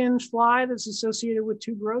second fly that's associated with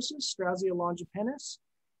tuberosis, Straußia longipennis.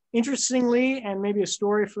 Interestingly, and maybe a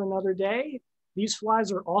story for another day, these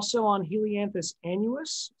flies are also on Helianthus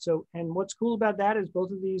annuus. So, and what's cool about that is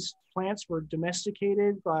both of these plants were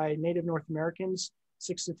domesticated by native North Americans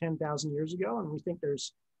 6,000 to 10,000 years ago, and we think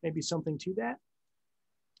there's maybe something to that.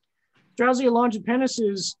 Straußia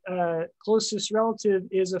longipennis's closest relative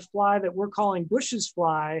is a fly that we're calling Bush's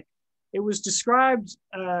fly. It was described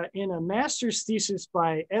in a master's thesis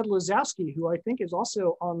by Ed Lazowski, who I think is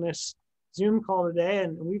also on this Zoom call today,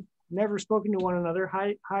 and we've never spoken to one another.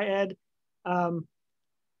 Hi Ed.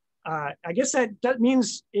 I guess that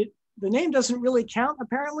means the name doesn't really count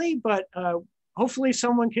apparently, but hopefully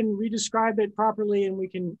someone can redescribe it properly and we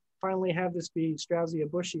can finally have this be Straußia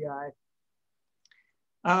bushii.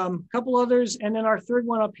 Couple others, and then our third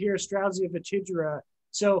one up here, Straußia vitigera.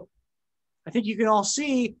 So I think you can all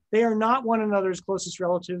see they are not one another's closest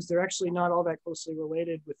relatives. They're actually not all that closely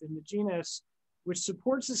related within the genus, which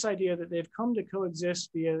supports this idea that they've come to coexist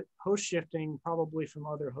via host shifting, probably from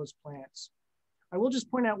other host plants. I will just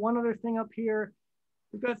point out one other thing up here.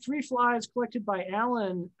 We've got 3 flies collected by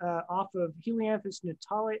Alaine off of Helianthus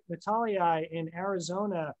natalii in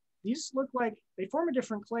Arizona. These look like they form a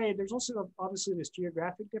different clade. There's also obviously this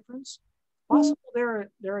geographic difference. Possible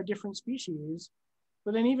they're a different species.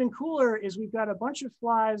 But then even cooler is we've got a bunch of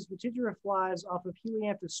flies, Vitidura flies off of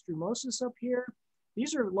Helianthus strumosus up here.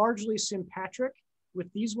 These are largely sympatric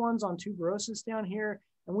with these ones on tuberosus down here.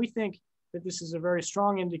 And we think that this is a very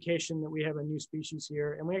strong indication that we have a new species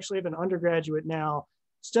here. And we actually have an undergraduate now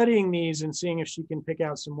studying these and seeing if she can pick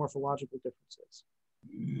out some morphological differences.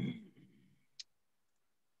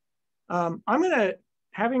 I'm gonna,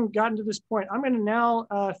 having gotten to this point, I'm gonna now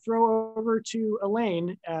throw over to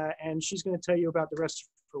Alaine and she's gonna tell you about the rest of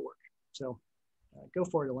her work. So go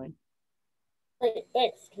for it, Alaine. Great,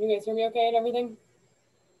 thanks. Can you guys hear me okay and everything?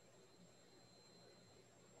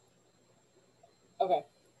 Okay.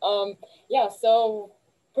 Yeah, so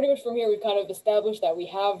pretty much from here, we've kind of established that we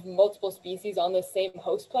have multiple species on the same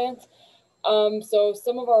host plant. So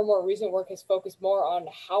some of our more recent work has focused more on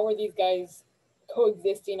how are these guys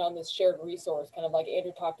coexisting on this shared resource, kind of like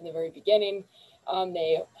Andrew talked in the very beginning.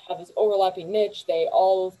 They have this overlapping niche. They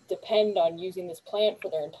all depend on using this plant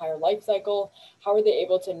for their entire life cycle. How are they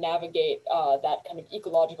able to navigate that kind of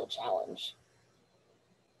ecological challenge?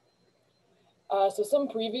 So some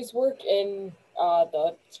previous work in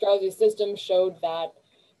the Strauss's system showed that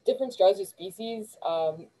different Strauss species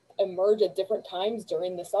emerge at different times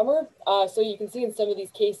during the summer. So you can see in some of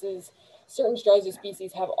these cases, certain Strauss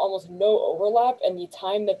species have almost no overlap in the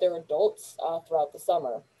time that they're adults throughout the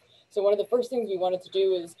summer. So one of the first things we wanted to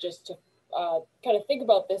do is just to kind of think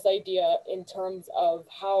about this idea in terms of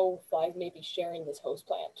how flies may be sharing this host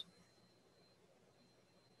plant.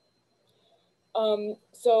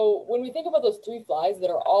 So when we think about those three flies that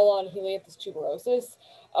are all on Helianthus tuberosus,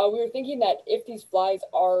 we were thinking that if these flies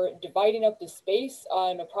are dividing up the space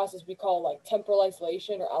in a process we call like temporal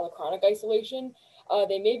isolation or allochronic isolation,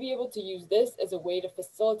 they may be able to use this as a way to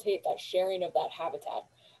facilitate that sharing of that habitat.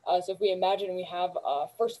 So if we imagine we have a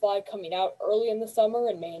first fly coming out early in the summer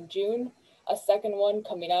in May and June, a second one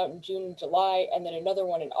coming out in June and July, and then another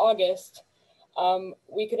one in August,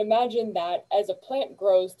 we could imagine that as a plant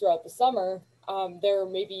grows throughout the summer, there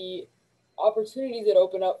may be opportunities that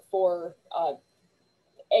open up for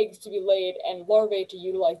eggs to be laid and larvae to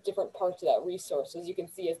utilize different parts of that resource. As you can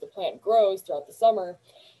see, as the plant grows throughout the summer,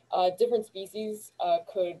 different species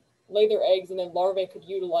could lay their eggs and then larvae could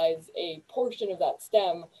utilize a portion of that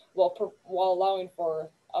stem while allowing for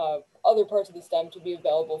other parts of the stem to be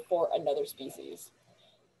available for another species.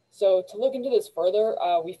 So to look into this further,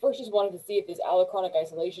 we first just wanted to see if this allochronic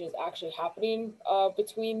isolation is actually happening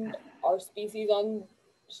between our species on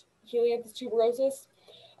Helianthus tuberosus.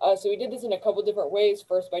 So we did this in a couple different ways.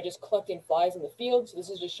 First, by just collecting flies in the field. So this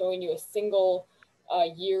is just showing you a single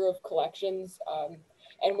year of collections.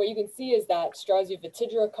 And what you can see is that Strauss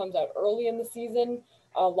Vitidura comes out early in the season,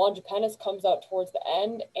 Longipennis comes out towards the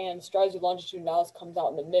end, and Strauss longitudinalis comes out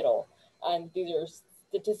in the middle. And these are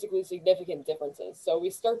statistically significant differences. So we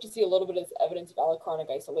start to see a little bit of this evidence of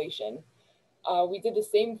allochronic isolation. We did the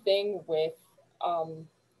same thing with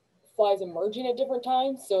flies emerging at different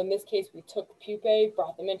times. So in this case, we took pupae,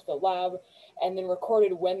 brought them into the lab, and then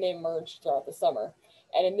recorded when they emerged throughout the summer.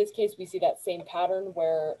 And in this case, we see that same pattern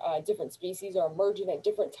where different species are emerging at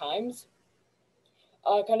different times,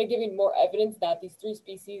 kind of giving more evidence that these three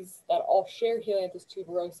species that all share Helianthus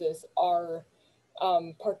tuberosus are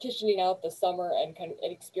partitioning out the summer and kind of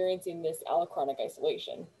experiencing this allochronic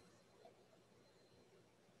isolation.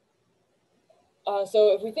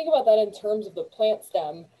 So if we think about that in terms of the plant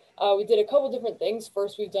stem, we did a couple different things.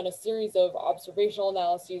 First, we've done a series of observational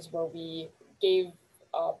analyses where we gave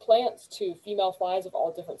plants to female flies of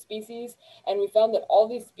all different species. And we found that all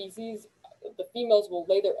these species, the females will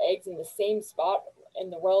lay their eggs in the same spot in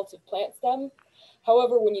the relative plant stem.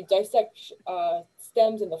 However, when you dissect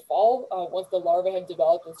stems in the fall, once the larvae have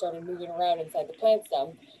developed and started moving around inside the plant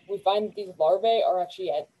stem, we find that these larvae are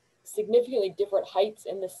actually at significantly different heights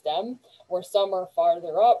in the stem, where some are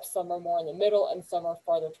farther up, some are more in the middle, and some are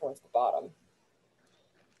farther towards the bottom.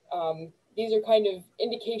 These are kind of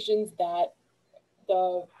indications that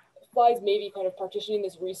the flies may be kind of partitioning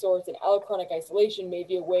this resource, and allochronic isolation may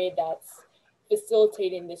be a way that's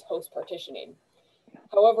facilitating this host partitioning.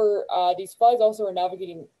 However, these flies also are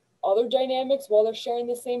navigating other dynamics while they're sharing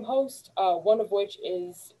the same host, one of which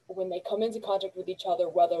is when they come into contact with each other,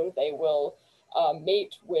 whether they will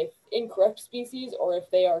mate with incorrect species or if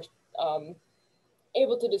they are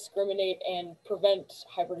able to discriminate and prevent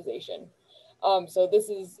hybridization. So this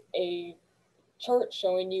is a chart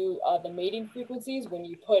showing you the mating frequencies when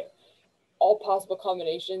you put all possible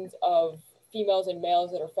combinations of females and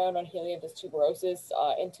males that are found on Helianthus tuberosus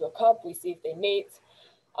into a cup. We see if they mate.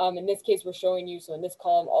 In this case, we're showing you, so in this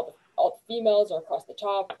column, all the females are across the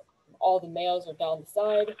top, all the males are down the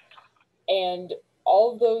side. And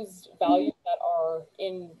all of those values that are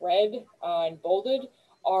in red and bolded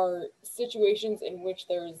are situations in which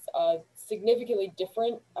there's a significantly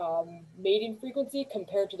different mating frequency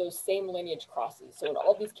compared to those same lineage crosses. So in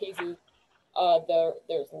all these cases,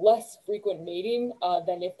 there's less frequent mating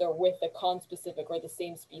than if they're with the conspecific or the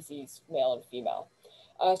same species, male and female.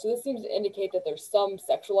 So this seems to indicate that there's some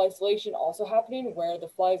sexual isolation also happening where the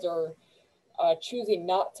flies are choosing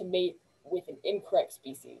not to mate with an incorrect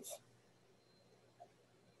species.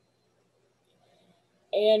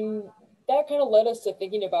 And that kind of led us to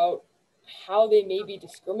thinking about how they may be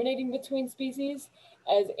discriminating between species.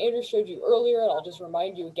 As Andrew showed you earlier, and I'll just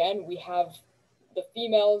remind you again, we have the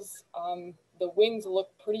females, the wings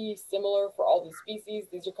look pretty similar for all these species.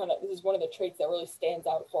 This is one of the traits that really stands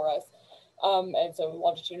out for us. And so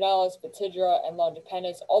longitudinalis, Vitidra, and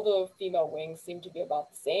longipennis, all the female wings seem to be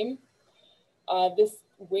about the same. This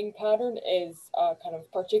wing pattern is kind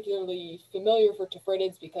of particularly familiar for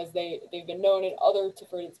tephridids because they've been known in other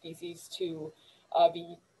tephridid species to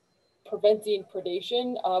be preventing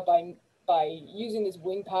predation by using this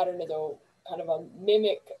wing pattern as a kind of a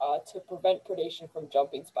mimic to prevent predation from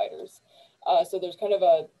jumping spiders. So there's kind of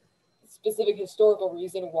a specific historical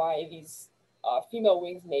reason why these female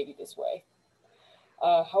wings may be this way.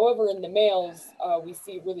 However, in the males, we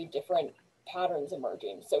see really different patterns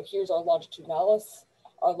emerging. So here's our longitudinalis,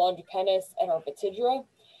 our longipennis, and our Vitidra.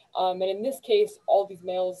 And in this case, all these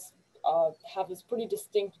males have this pretty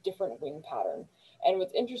distinct different wing pattern. And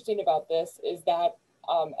what's interesting about this is that,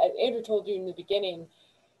 as Andrew told you in the beginning,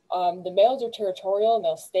 the males are territorial and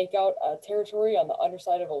they'll stake out a territory on the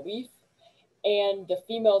underside of a leaf. And the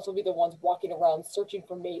females will be the ones walking around searching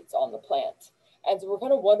for mates on the plant. And so we're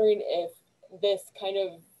kind of wondering if this kind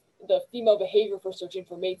of the female behavior for searching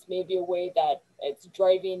for mates may be a way that it's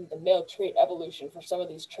driving the male trait evolution for some of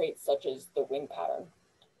these traits, such as the wing pattern.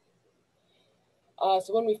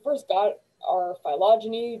 So when we first got our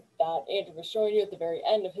phylogeny that Andrew was showing you at the very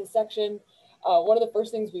end of his section, one of the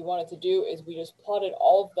first things we wanted to do is we just plotted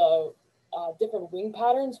all of the different wing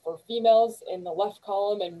patterns for females in the left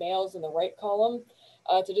column and males in the right column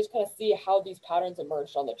to just kind of see how these patterns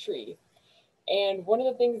emerged on the tree. And one of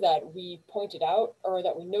the things that we pointed out, or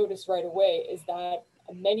that we noticed right away, is that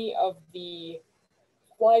many of the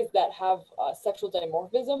flies that have sexual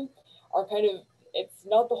dimorphism are kind of, it's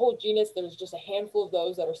not the whole genus, there's just a handful of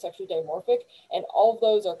those that are sexually dimorphic, and all of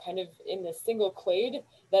those are kind of in the single clade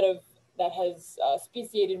that has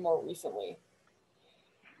speciated more recently.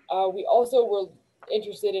 We also were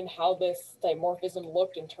interested in how this dimorphism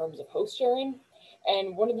looked in terms of host sharing.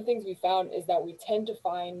 And one of the things we found is that we tend to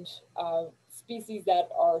find species that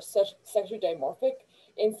are sexually dimorphic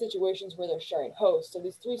in situations where they're sharing hosts. So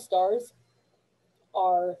these three stars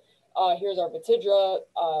are, here's our Vitidra,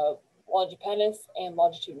 longipennis, and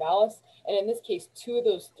longitudinalis. And in this case, two of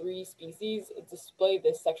those three species display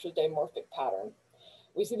this sexually dimorphic pattern.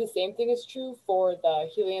 We see the same thing is true for the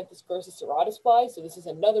Helianthus grossus serratus fly. So this is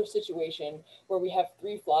another situation where we have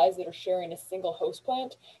three flies that are sharing a single host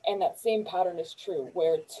plant, and that same pattern is true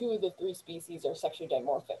where two of the three species are sexually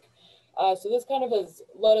dimorphic. So this kind of has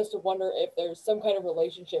led us to wonder if there's some kind of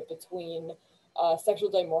relationship between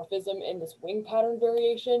sexual dimorphism in this wing pattern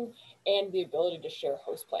variation and the ability to share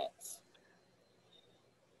host plants.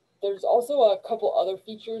 There's also a couple other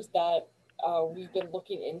features that we've been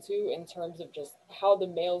looking into in terms of just how the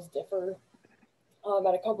males differ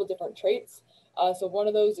at a couple different traits. So one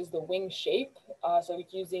of those is the wing shape. So we're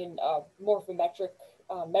using morphometric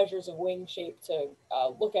measures of wing shape to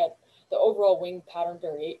look at the overall wing pattern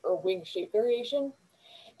wing shape variation.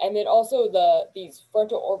 And then also these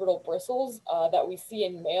frontal orbital bristles that we see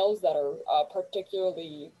in males that are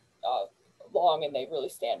particularly long and they really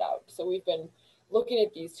stand out. So we've been looking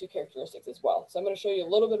at these two characteristics as well. So I'm going to show you a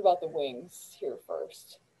little bit about the wings here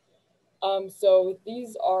first. So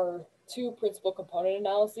these are two principal component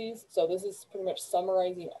analyses. So this is pretty much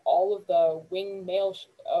summarizing all of the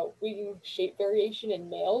wing shape variation in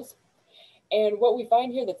males. And what we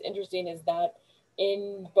find here that's interesting is that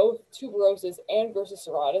in both tuberosus and grossus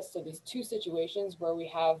serratus, so these two situations where we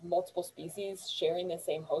have multiple species sharing the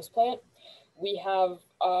same host plant, we have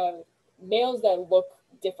males that look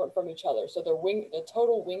different from each other. So the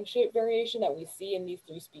total wing shape variation that we see in these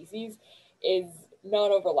three species is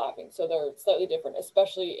non-overlapping. So they're slightly different,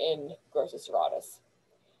 especially in grossus serratus.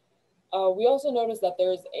 We also notice that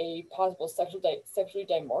there's a possible sexually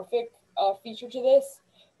dimorphic feature to this,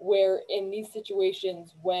 where in these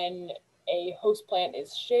situations, when a host plant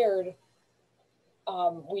is shared,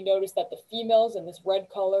 we notice that the females in this red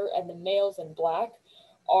color and the males in black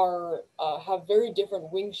have very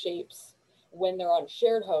different wing shapes when they're on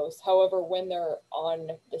shared hosts. However, when they're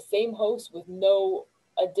on the same host with no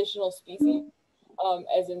additional species,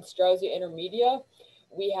 as in Straußia intermedia,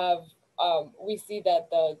 we see that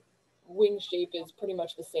the wing shape is pretty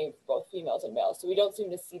much the same for both females and males. So we don't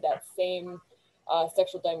seem to see that same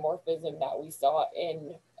sexual dimorphism that we saw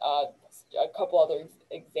in a couple other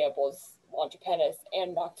examples, Longipennis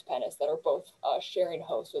and Noctipennis, that are both sharing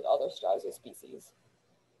hosts with other Straußia species.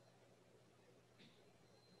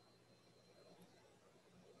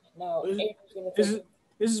 Now, this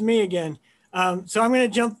is me again. So I'm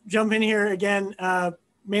going to jump in here again,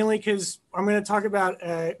 mainly because I'm going to talk about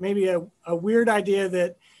maybe a weird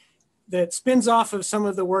idea that spins off of some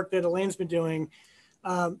of the work that Elaine's been doing.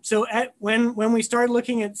 So when we started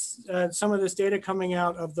looking at some of this data coming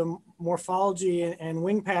out of the morphology and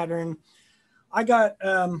wing pattern, I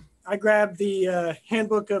grabbed the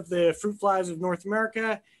handbook of the fruit flies of North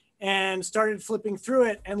America and started flipping through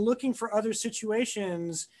it and looking for other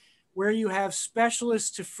situations where you have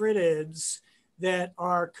specialist tephridids that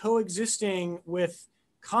are coexisting with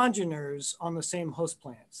congeners on the same host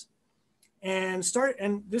plants. And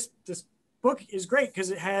this book is great because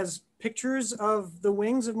it has pictures of the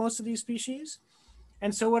wings of most of these species.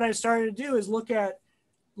 And so what I started to do is look at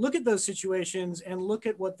those situations and look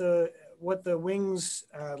at what the wings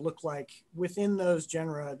look like within those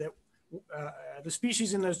genera, that the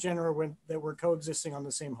species in those genera that were coexisting on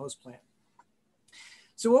the same host plant.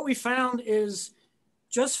 So what we found is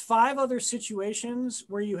just 5 other situations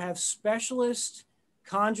where you have specialist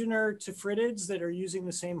congener tephridids that are using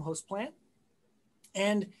the same host plant.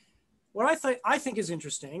 And what I think is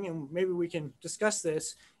interesting, and maybe we can discuss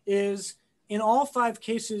this, is in all 5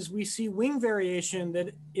 cases, we see wing variation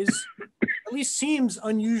that is at least seems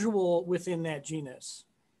unusual within that genus.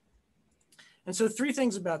 And so 3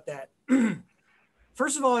 things about that.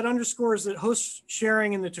 First of all, it underscores that host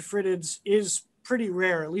sharing in the tephridids is pretty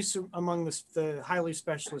rare, at least among the highly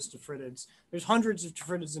specialist tephridids. There's hundreds of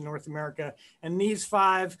tephridids in North America, and these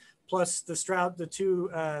 5 plus the 2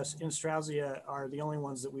 in Straußia are the only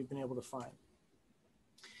ones that we've been able to find.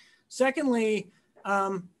 Secondly,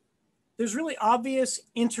 there's really obvious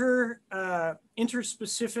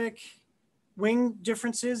interspecific wing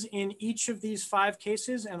differences in each of these 5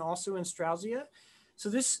 cases and also in Straußia. So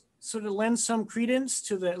this sort of lends some credence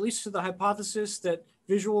to at least to the hypothesis that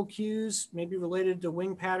visual cues, maybe related to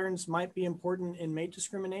wing patterns, might be important in mate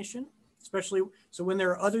discrimination, especially so when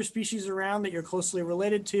there are other species around that you're closely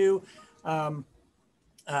related to,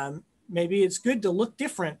 maybe it's good to look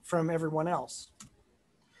different from everyone else.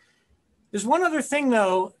 There's one other thing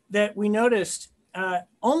though that we noticed.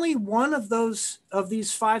 Only one of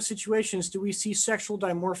these 5 situations do we see sexual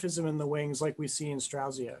dimorphism in the wings like we see in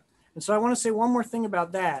Straußia. And so I want to say one more thing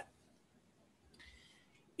about that.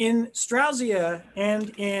 In Straußia and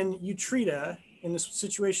in Eutrida, in this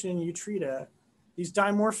situation in Eutrida, these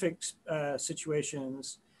dimorphic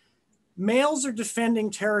situations, males are defending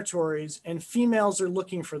territories and females are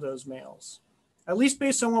looking for those males, at least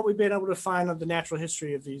based on what we've been able to find of the natural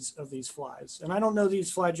history of these flies. And I don't know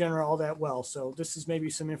these fly genera all that well, so this is maybe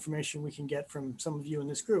some information we can get from some of you in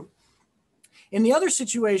this group. In the other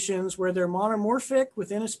situations where they're monomorphic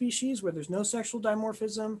within a species, where there's no sexual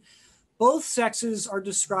dimorphism, both sexes are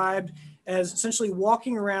described as essentially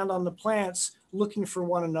walking around on the plants looking for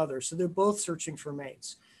one another. So they're both searching for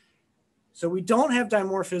mates. So we don't have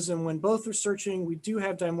dimorphism when both are searching. We do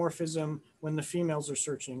have dimorphism when the females are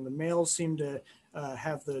searching. The males seem to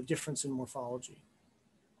have the difference in morphology.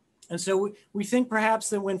 And so we think perhaps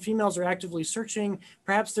that when females are actively searching,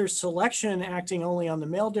 perhaps there's selection acting only on the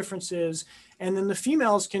male differences, and then the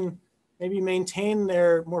females can maybe maintain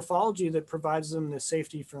their morphology that provides them the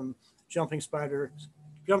safety from jumping spiders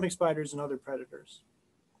and other predators.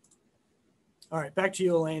 All right, back to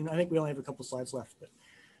you, Alaine. I think we only have a couple slides left. But.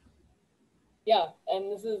 Yeah, and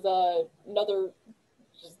this is another,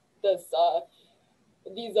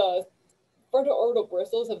 these frontal-orbital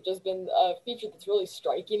bristles have just been a feature that's really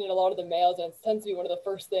striking in a lot of the males, and it tends to be one of the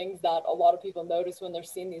first things that a lot of people notice when they're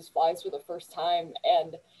seeing these flies for the first time.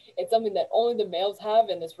 And it's something that only the males have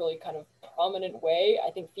in this really kind of prominent way.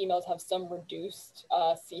 I think females have some reduced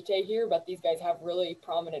setae here, but these guys have really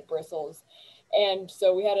prominent bristles. And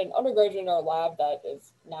so we had an undergraduate in our lab that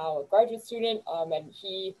is now a graduate student, and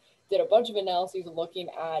he did a bunch of analyses looking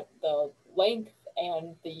at the length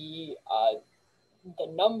and the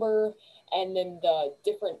number, and then the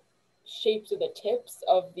different shapes of the tips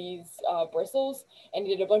of these bristles, and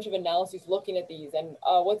he did a bunch of analyses looking at these. And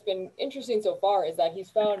what's been interesting so far is that he's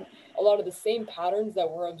found a lot of the same patterns that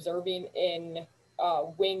we're observing in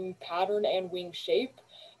wing pattern and wing shape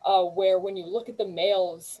where when you look at the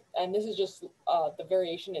males, and this is just the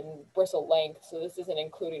variation in bristle length, so this isn't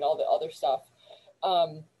including all the other stuff,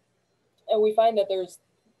 and we find that there's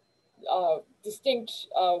distinct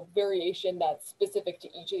variation that's specific to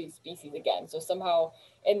each of these species again. So somehow,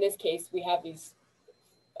 in this case, we have these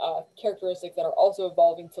characteristics that are also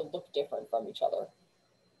evolving to look different from each other.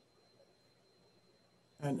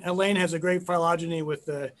 And Alaine has a great phylogeny with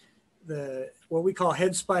the what we call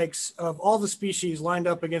head spikes of all the species lined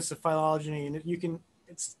up against the phylogeny, and you can.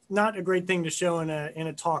 It's not a great thing to show in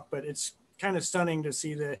a talk, but it's kind of stunning to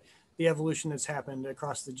see the evolution that's happened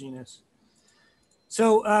across the genus.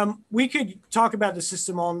 So we could talk about the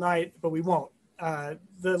system all night, but we won't.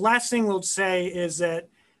 The last thing we'll say is that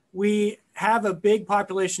we have a big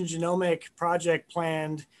population genomic project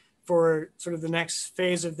planned for sort of the next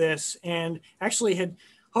phase of this, and actually had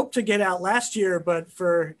hoped to get out last year, but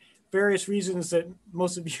for various reasons that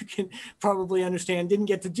most of you can probably understand, didn't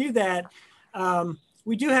get to do that.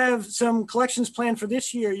 We do have some collections planned for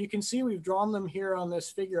this year. You can see we've drawn them here on this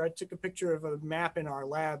figure. I took a picture of a map in our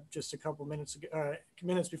lab just a couple minutes ago,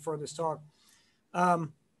 minutes before this talk.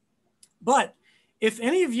 But if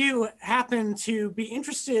any of you happen to be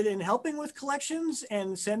interested in helping with collections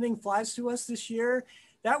and sending flies to us this year,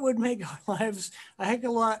 that would make our lives a heck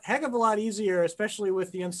of a lot easier, especially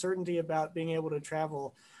with the uncertainty about being able to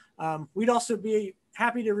travel. We'd also be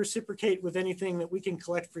happy to reciprocate with anything that we can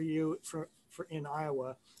collect for you in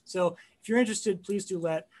Iowa. So if you're interested, please do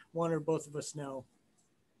let one or both of us know.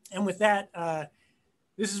 And with that,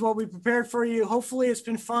 this is what we prepared for you. Hopefully it's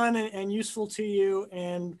been fun and useful to you,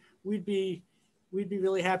 and we'd be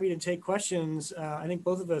really happy to take questions. I think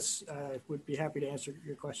both of us would be happy to answer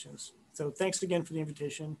your questions. So thanks again for the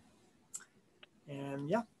invitation. And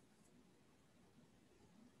yeah.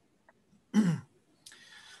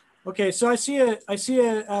 Okay, so I see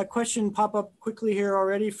a question pop up quickly here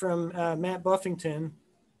already from Matt Buffington.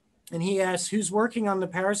 And he asks, who's working on the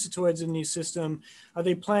parasitoids in these systems? Are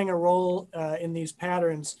they playing a role in these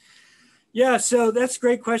patterns? Yeah, so that's a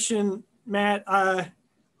great question, Matt. I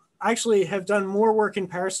actually have done more work in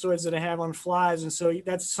parasitoids than I have on flies. And so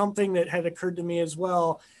that's something that had occurred to me as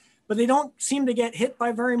well. But they don't seem to get hit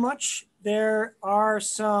by very much. There are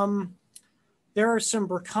some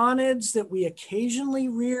braconids that we occasionally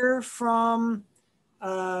rear from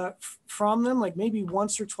them, like maybe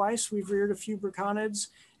once or twice we've reared a few braconids.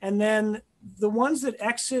 And then the ones that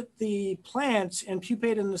exit the plant and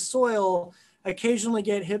pupate in the soil occasionally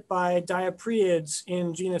get hit by diapriids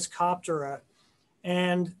in genus Coptera.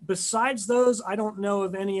 And besides those, I don't know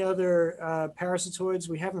of any other parasitoids.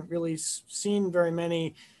 We haven't really seen very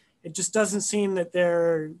many. It just doesn't seem that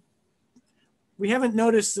we haven't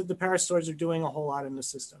noticed that the parasitoids are doing a whole lot in the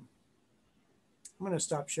system. I'm going to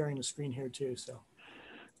stop sharing the screen here too. So,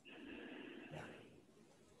 yeah.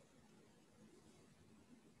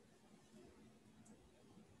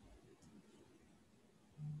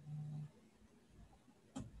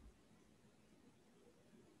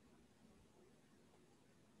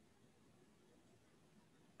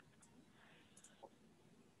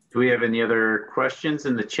 Do we have any other questions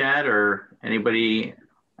in the chat, or anybody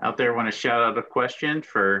out there want to shout out a question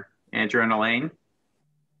for Andrew and Alaine?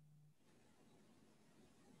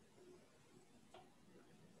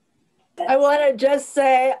 I want to just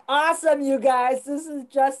say, awesome, you guys. This is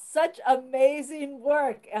just such amazing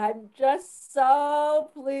work. I'm just so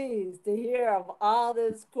pleased to hear of all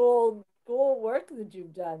this cool work that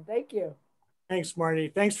you've done. Thank you. Thanks, Marty.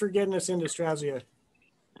 Thanks for getting us into Straussia.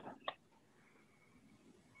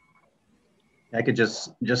 I could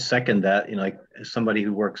just second that. You know, like as somebody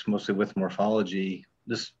who works mostly with morphology,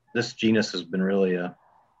 this genus has been really a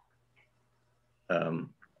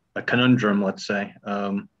conundrum, let's say.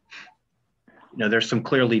 You know, there's some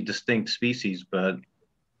clearly distinct species, but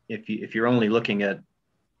if you're only looking at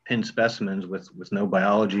pinned specimens with no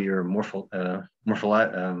biology or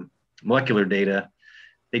molecular data,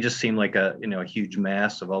 they just seem like a huge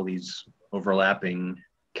mass of all these overlapping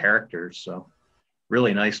characters. So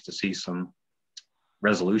really nice to see some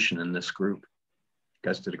resolution in this group. You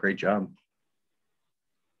guys did a great job.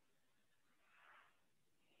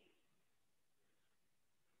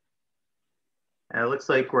 It looks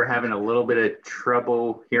like we're having a little bit of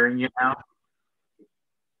trouble hearing you now.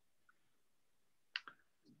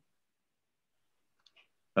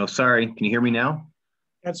 Oh, sorry. Can you hear me now?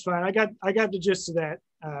 That's fine. I got the gist of that.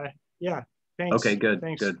 Yeah. Thanks. Okay. Good.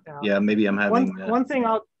 Thanks, good. Al. Yeah. Maybe I'm having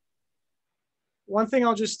one thing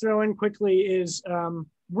I'll just throw in quickly is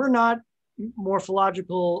we're not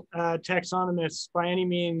morphological taxonomists by any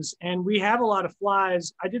means, and we have a lot of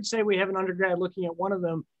flies. I did say we have an undergrad looking at one of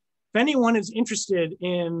them. If anyone is interested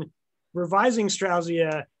in revising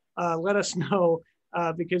Straussia, let us know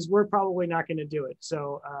because we're probably not going to do it.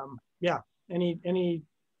 So yeah, any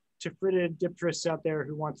Tephritid dipterists out there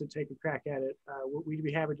who want to take a crack at it, we'd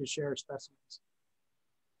be happy to share specimens.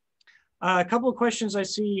 A couple of questions I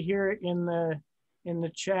see here in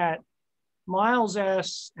the chat. Miles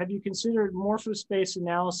asks, have you considered morphospace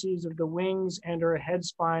analyses of the wings and or head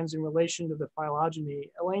spines in relation to the phylogeny?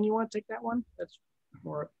 Elaine, you want to take that one? That's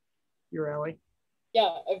more your alley. Yeah,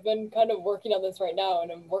 I've been kind of working on this right now,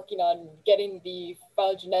 and I'm working on getting the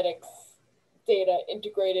phylogenetics data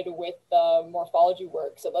integrated with the morphology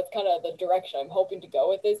work. So that's kind of the direction I'm hoping to go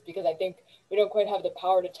with this, because I think we don't quite have the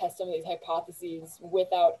power to test some of these hypotheses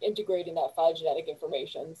without integrating that phylogenetic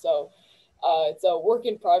information. So it's a work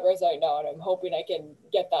in progress right now, and I'm hoping I can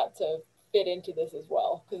get that to fit into this as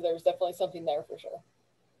well, because there's definitely something there for sure.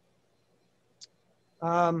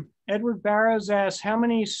 Edward Barrows asks, how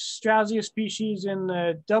many Straussia species in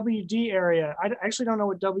the WD area? I actually don't know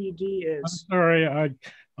what WD is. I'm sorry,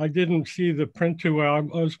 I didn't see the print too well. I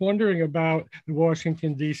was wondering about the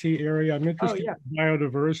Washington, D.C. area. I'm interested in the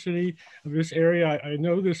biodiversity of this area. I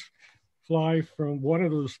know this fly from one of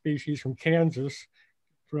those species from Kansas,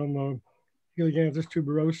 from Helianthus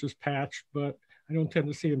tuberosus patch, but I don't tend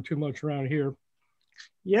to see them too much around here.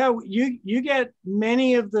 Yeah, you get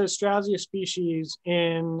many of the Straussia species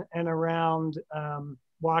in and around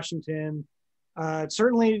Washington.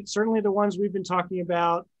 Certainly the ones we've been talking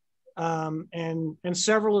about, and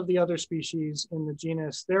several of the other species in the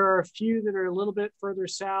genus. There are a few that are a little bit further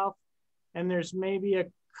south, and there's maybe a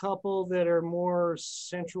couple that are more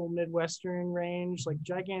central Midwestern range, like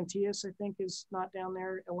Giganteus, I think, is not down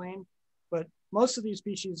there, Elaine. But most of these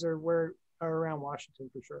species are around Washington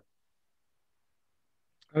for sure.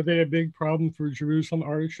 Are they a big problem for Jerusalem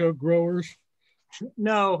artichoke growers?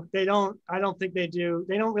 No, they don't. I don't think they do.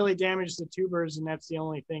 They don't really damage the tubers, and that's the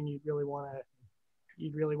only thing you'd really want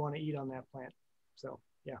to eat on that plant. So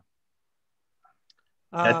yeah.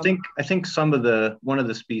 I think one of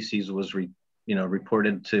the species was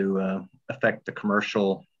reported to affect the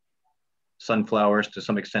commercial sunflowers to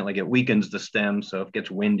some extent. Like it weakens the stem, so if it gets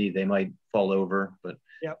windy, they might fall over, but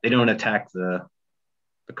they don't attack the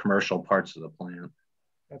commercial parts of the plant.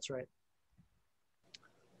 That's right.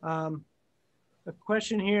 A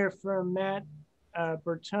question here from Matt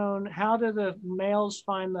Bertone. How do the males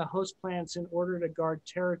find the host plants in order to guard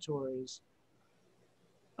territories?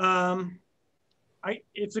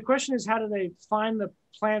 If the question is how do they find the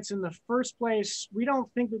plants in the first place, we don't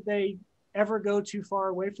think that they ever go too far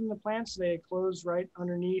away from the plants. They close right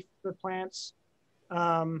underneath the plants.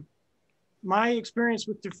 My experience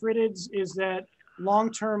with Tephritids is that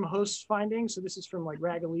long-term host finding, so this is from like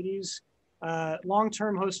Ragalides,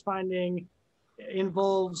 long-term host finding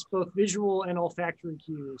involves both visual and olfactory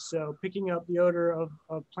cues. So picking up the odor of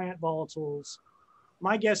plant volatiles.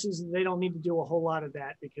 My guess is that they don't need to do a whole lot of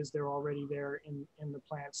that because they're already there in the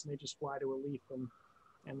plants, and they just fly to a leaf and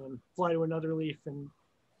then fly to another leaf and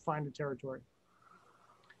find a territory.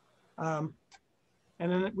 And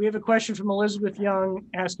then we have a question from Elizabeth Young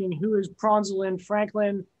asking, who is Pronzolin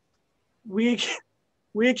Franklin? We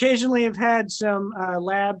occasionally have had some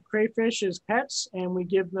lab crayfish as pets, and we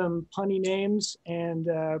give them punny names, and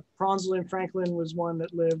Pronzolin Franklin was one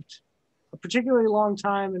that lived a particularly long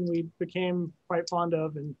time, and we became quite fond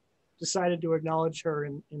of and decided to acknowledge her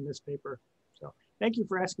in this paper. So thank you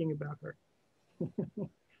for asking about her.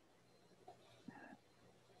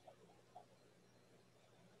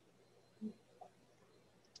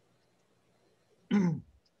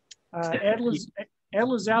 Ed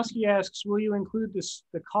Lazowski asks, will you include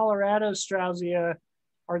the Colorado Straussia?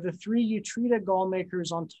 Are the 3 Eutrida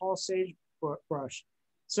gallmakers on tall sagebrush?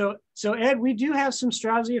 So Ed, we do have some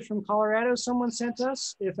Straussia from Colorado someone sent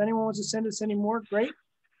us. If anyone wants to send us any more, great.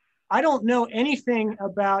 I don't know anything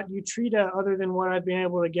about Eutrida other than what I've been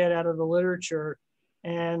able to get out of the literature.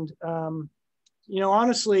 And,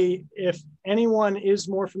 honestly, if anyone is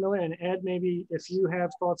more familiar, and Ed, maybe if you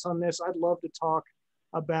have thoughts on this, I'd love to talk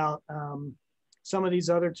about some of these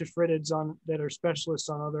other Tephritids that are specialists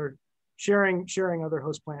on other sharing other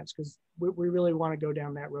host plants, because we really want to go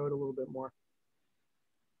down that road a little bit more.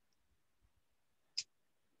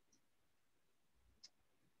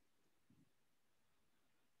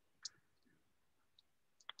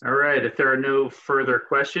 All right, if there are no further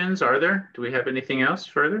questions, are there? Do we have anything else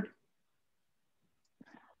further?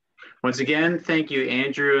 Once again, thank you,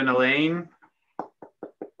 Andrew and Elaine.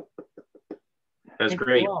 That's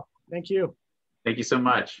great. Thank you. Thank you so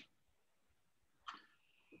much.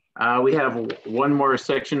 We have one more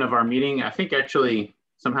section of our meeting. I think actually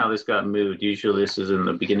somehow this got moved. Usually this is in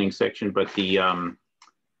the beginning section, but the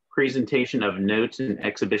presentation of notes and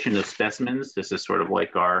exhibition of specimens. This is sort of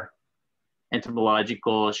like our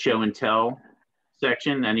entomological show and tell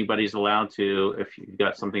section. Anybody's allowed to, if you've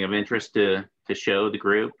got something of interest to show the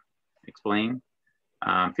group, explain,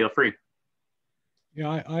 feel free.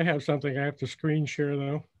 Yeah, I have something I have to screen share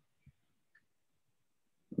though.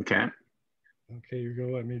 Okay. Okay, you're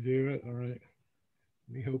gonna let me do it. All right. Let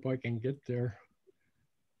me hope I can get there.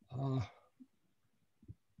 I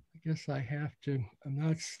guess I have to, I'm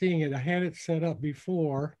not seeing it. I had it set up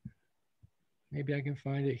before. Maybe I can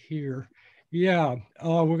find it here. Yeah,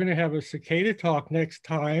 we're gonna have a cicada talk next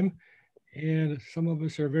time. And some of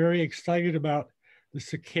us are very excited about the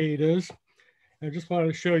cicadas. I just wanted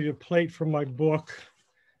to show you a plate from my book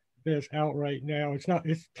that's out right now.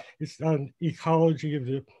 It's on ecology of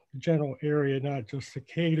the general area, not just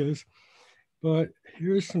cicadas. But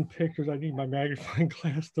here's some pictures. I need my magnifying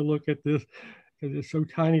glass to look at this because it's so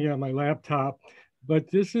tiny on my laptop. But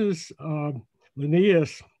this is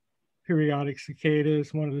Linnaeus periodic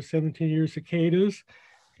cicadas, one of the 17-year cicadas.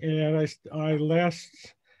 And I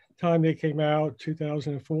last time they came out,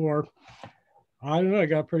 2004, I don't know, I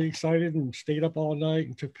got pretty excited and stayed up all night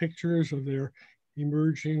and took pictures of their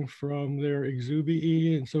emerging from their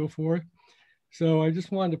exuviae and so forth. So I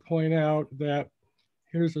just wanted to point out that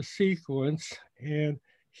here's a sequence, and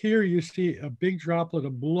here you see a big droplet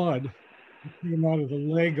of blood that came out of the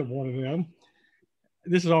leg of one of them.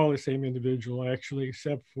 This is all the same individual, actually,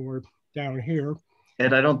 except for down here.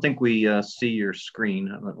 Ed, I don't think we see your screen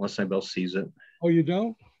unless anybody else sees it. Oh, you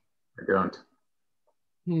don't? I don't.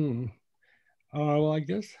 Well, I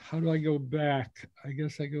guess, how do I go back? I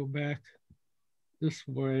guess I go back this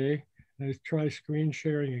way, and I try screen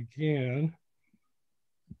sharing again.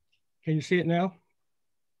 Can you see it now?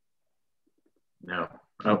 No.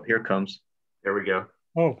 Oh, here it comes. There we go.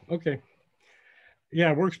 Oh, okay.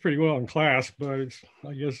 Yeah, it works pretty well in class, but it's,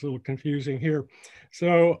 I guess, a little confusing here.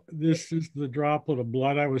 So this is the droplet of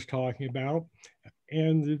blood I was talking about.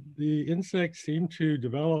 And the insects seem to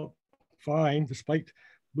develop fine despite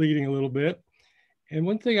bleeding a little bit. And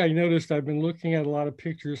one thing I noticed, I've been looking at a lot of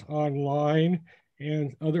pictures online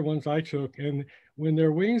and other ones I took, and when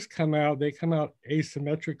their wings come out, they come out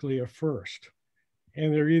asymmetrically at first.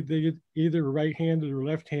 And they're either right-handed or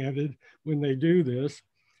left-handed when they do this.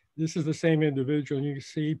 This is the same individual, and you can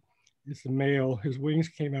see it's the male. His wings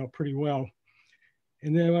came out pretty well.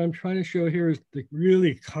 And then what I'm trying to show here is the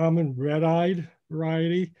really common red-eyed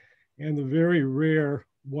variety and the very rare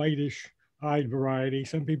whitish-eyed variety.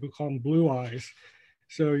 Some people call them blue eyes.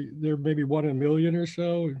 So there may be 1 in a million or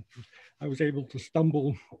so. I was able to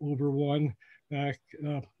stumble over one back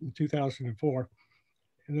in 2004.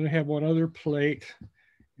 And then I have one other plate,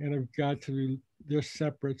 and I've got to, they're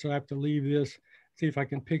separate, so I have to leave this, see if I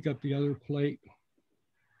can pick up the other plate.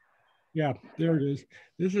 Yeah, there it is.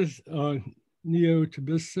 This is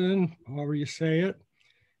Neotibicin, however you say it.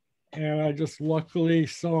 And I just luckily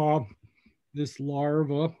saw this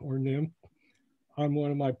larva or nymph on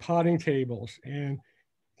one of my potting tables. And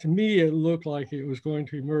to me, it looked like it was going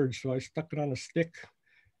to emerge. So I stuck it on a stick,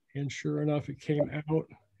 and sure enough, it came out.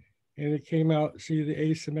 And it came out, see the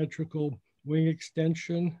asymmetrical wing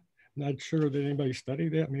extension. Not sure that anybody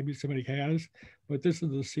studied that, maybe somebody has, but this is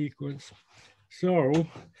the sequence. So if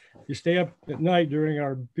you stay up at night during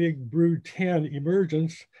our big brood 10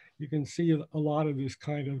 emergence, you can see a lot of this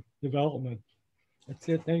kind of development. That's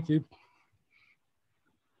it, thank you.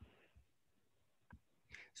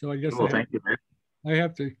 So I guess I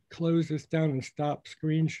have to close this down and stop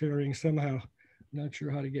screen sharing somehow. I'm not sure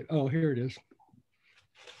how to get, oh, here it is.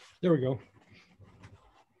 There we go.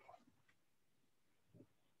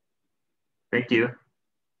 Thank you.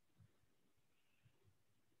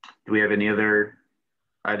 Do we have any other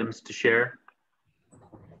items to share?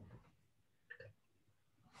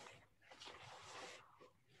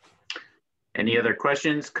 Any other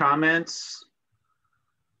questions, comments?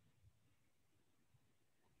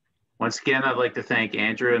 Once again, I'd like to thank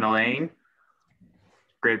Andrew and Alaine.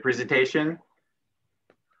 Great presentation.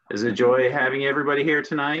 It was a joy having everybody here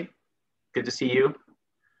tonight. Good to see you.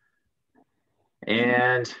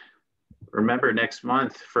 And remember, next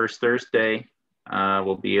month, first Thursday,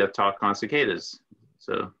 will be a talk on cicadas.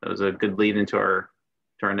 So that was a good lead into our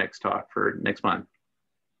next talk for next month.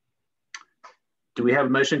 Do we have a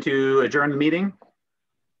motion to adjourn the meeting?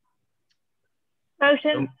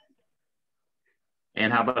 Motion.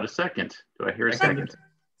 And how about a second? Do I hear a second?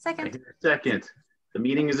 Second. I hear a second. The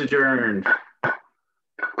meeting is adjourned.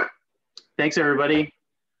 Thanks, everybody.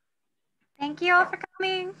 Thank you all for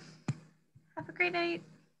coming. Have a great night.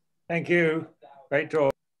 Thank you. Great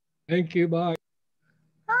talk. Thank you, bye.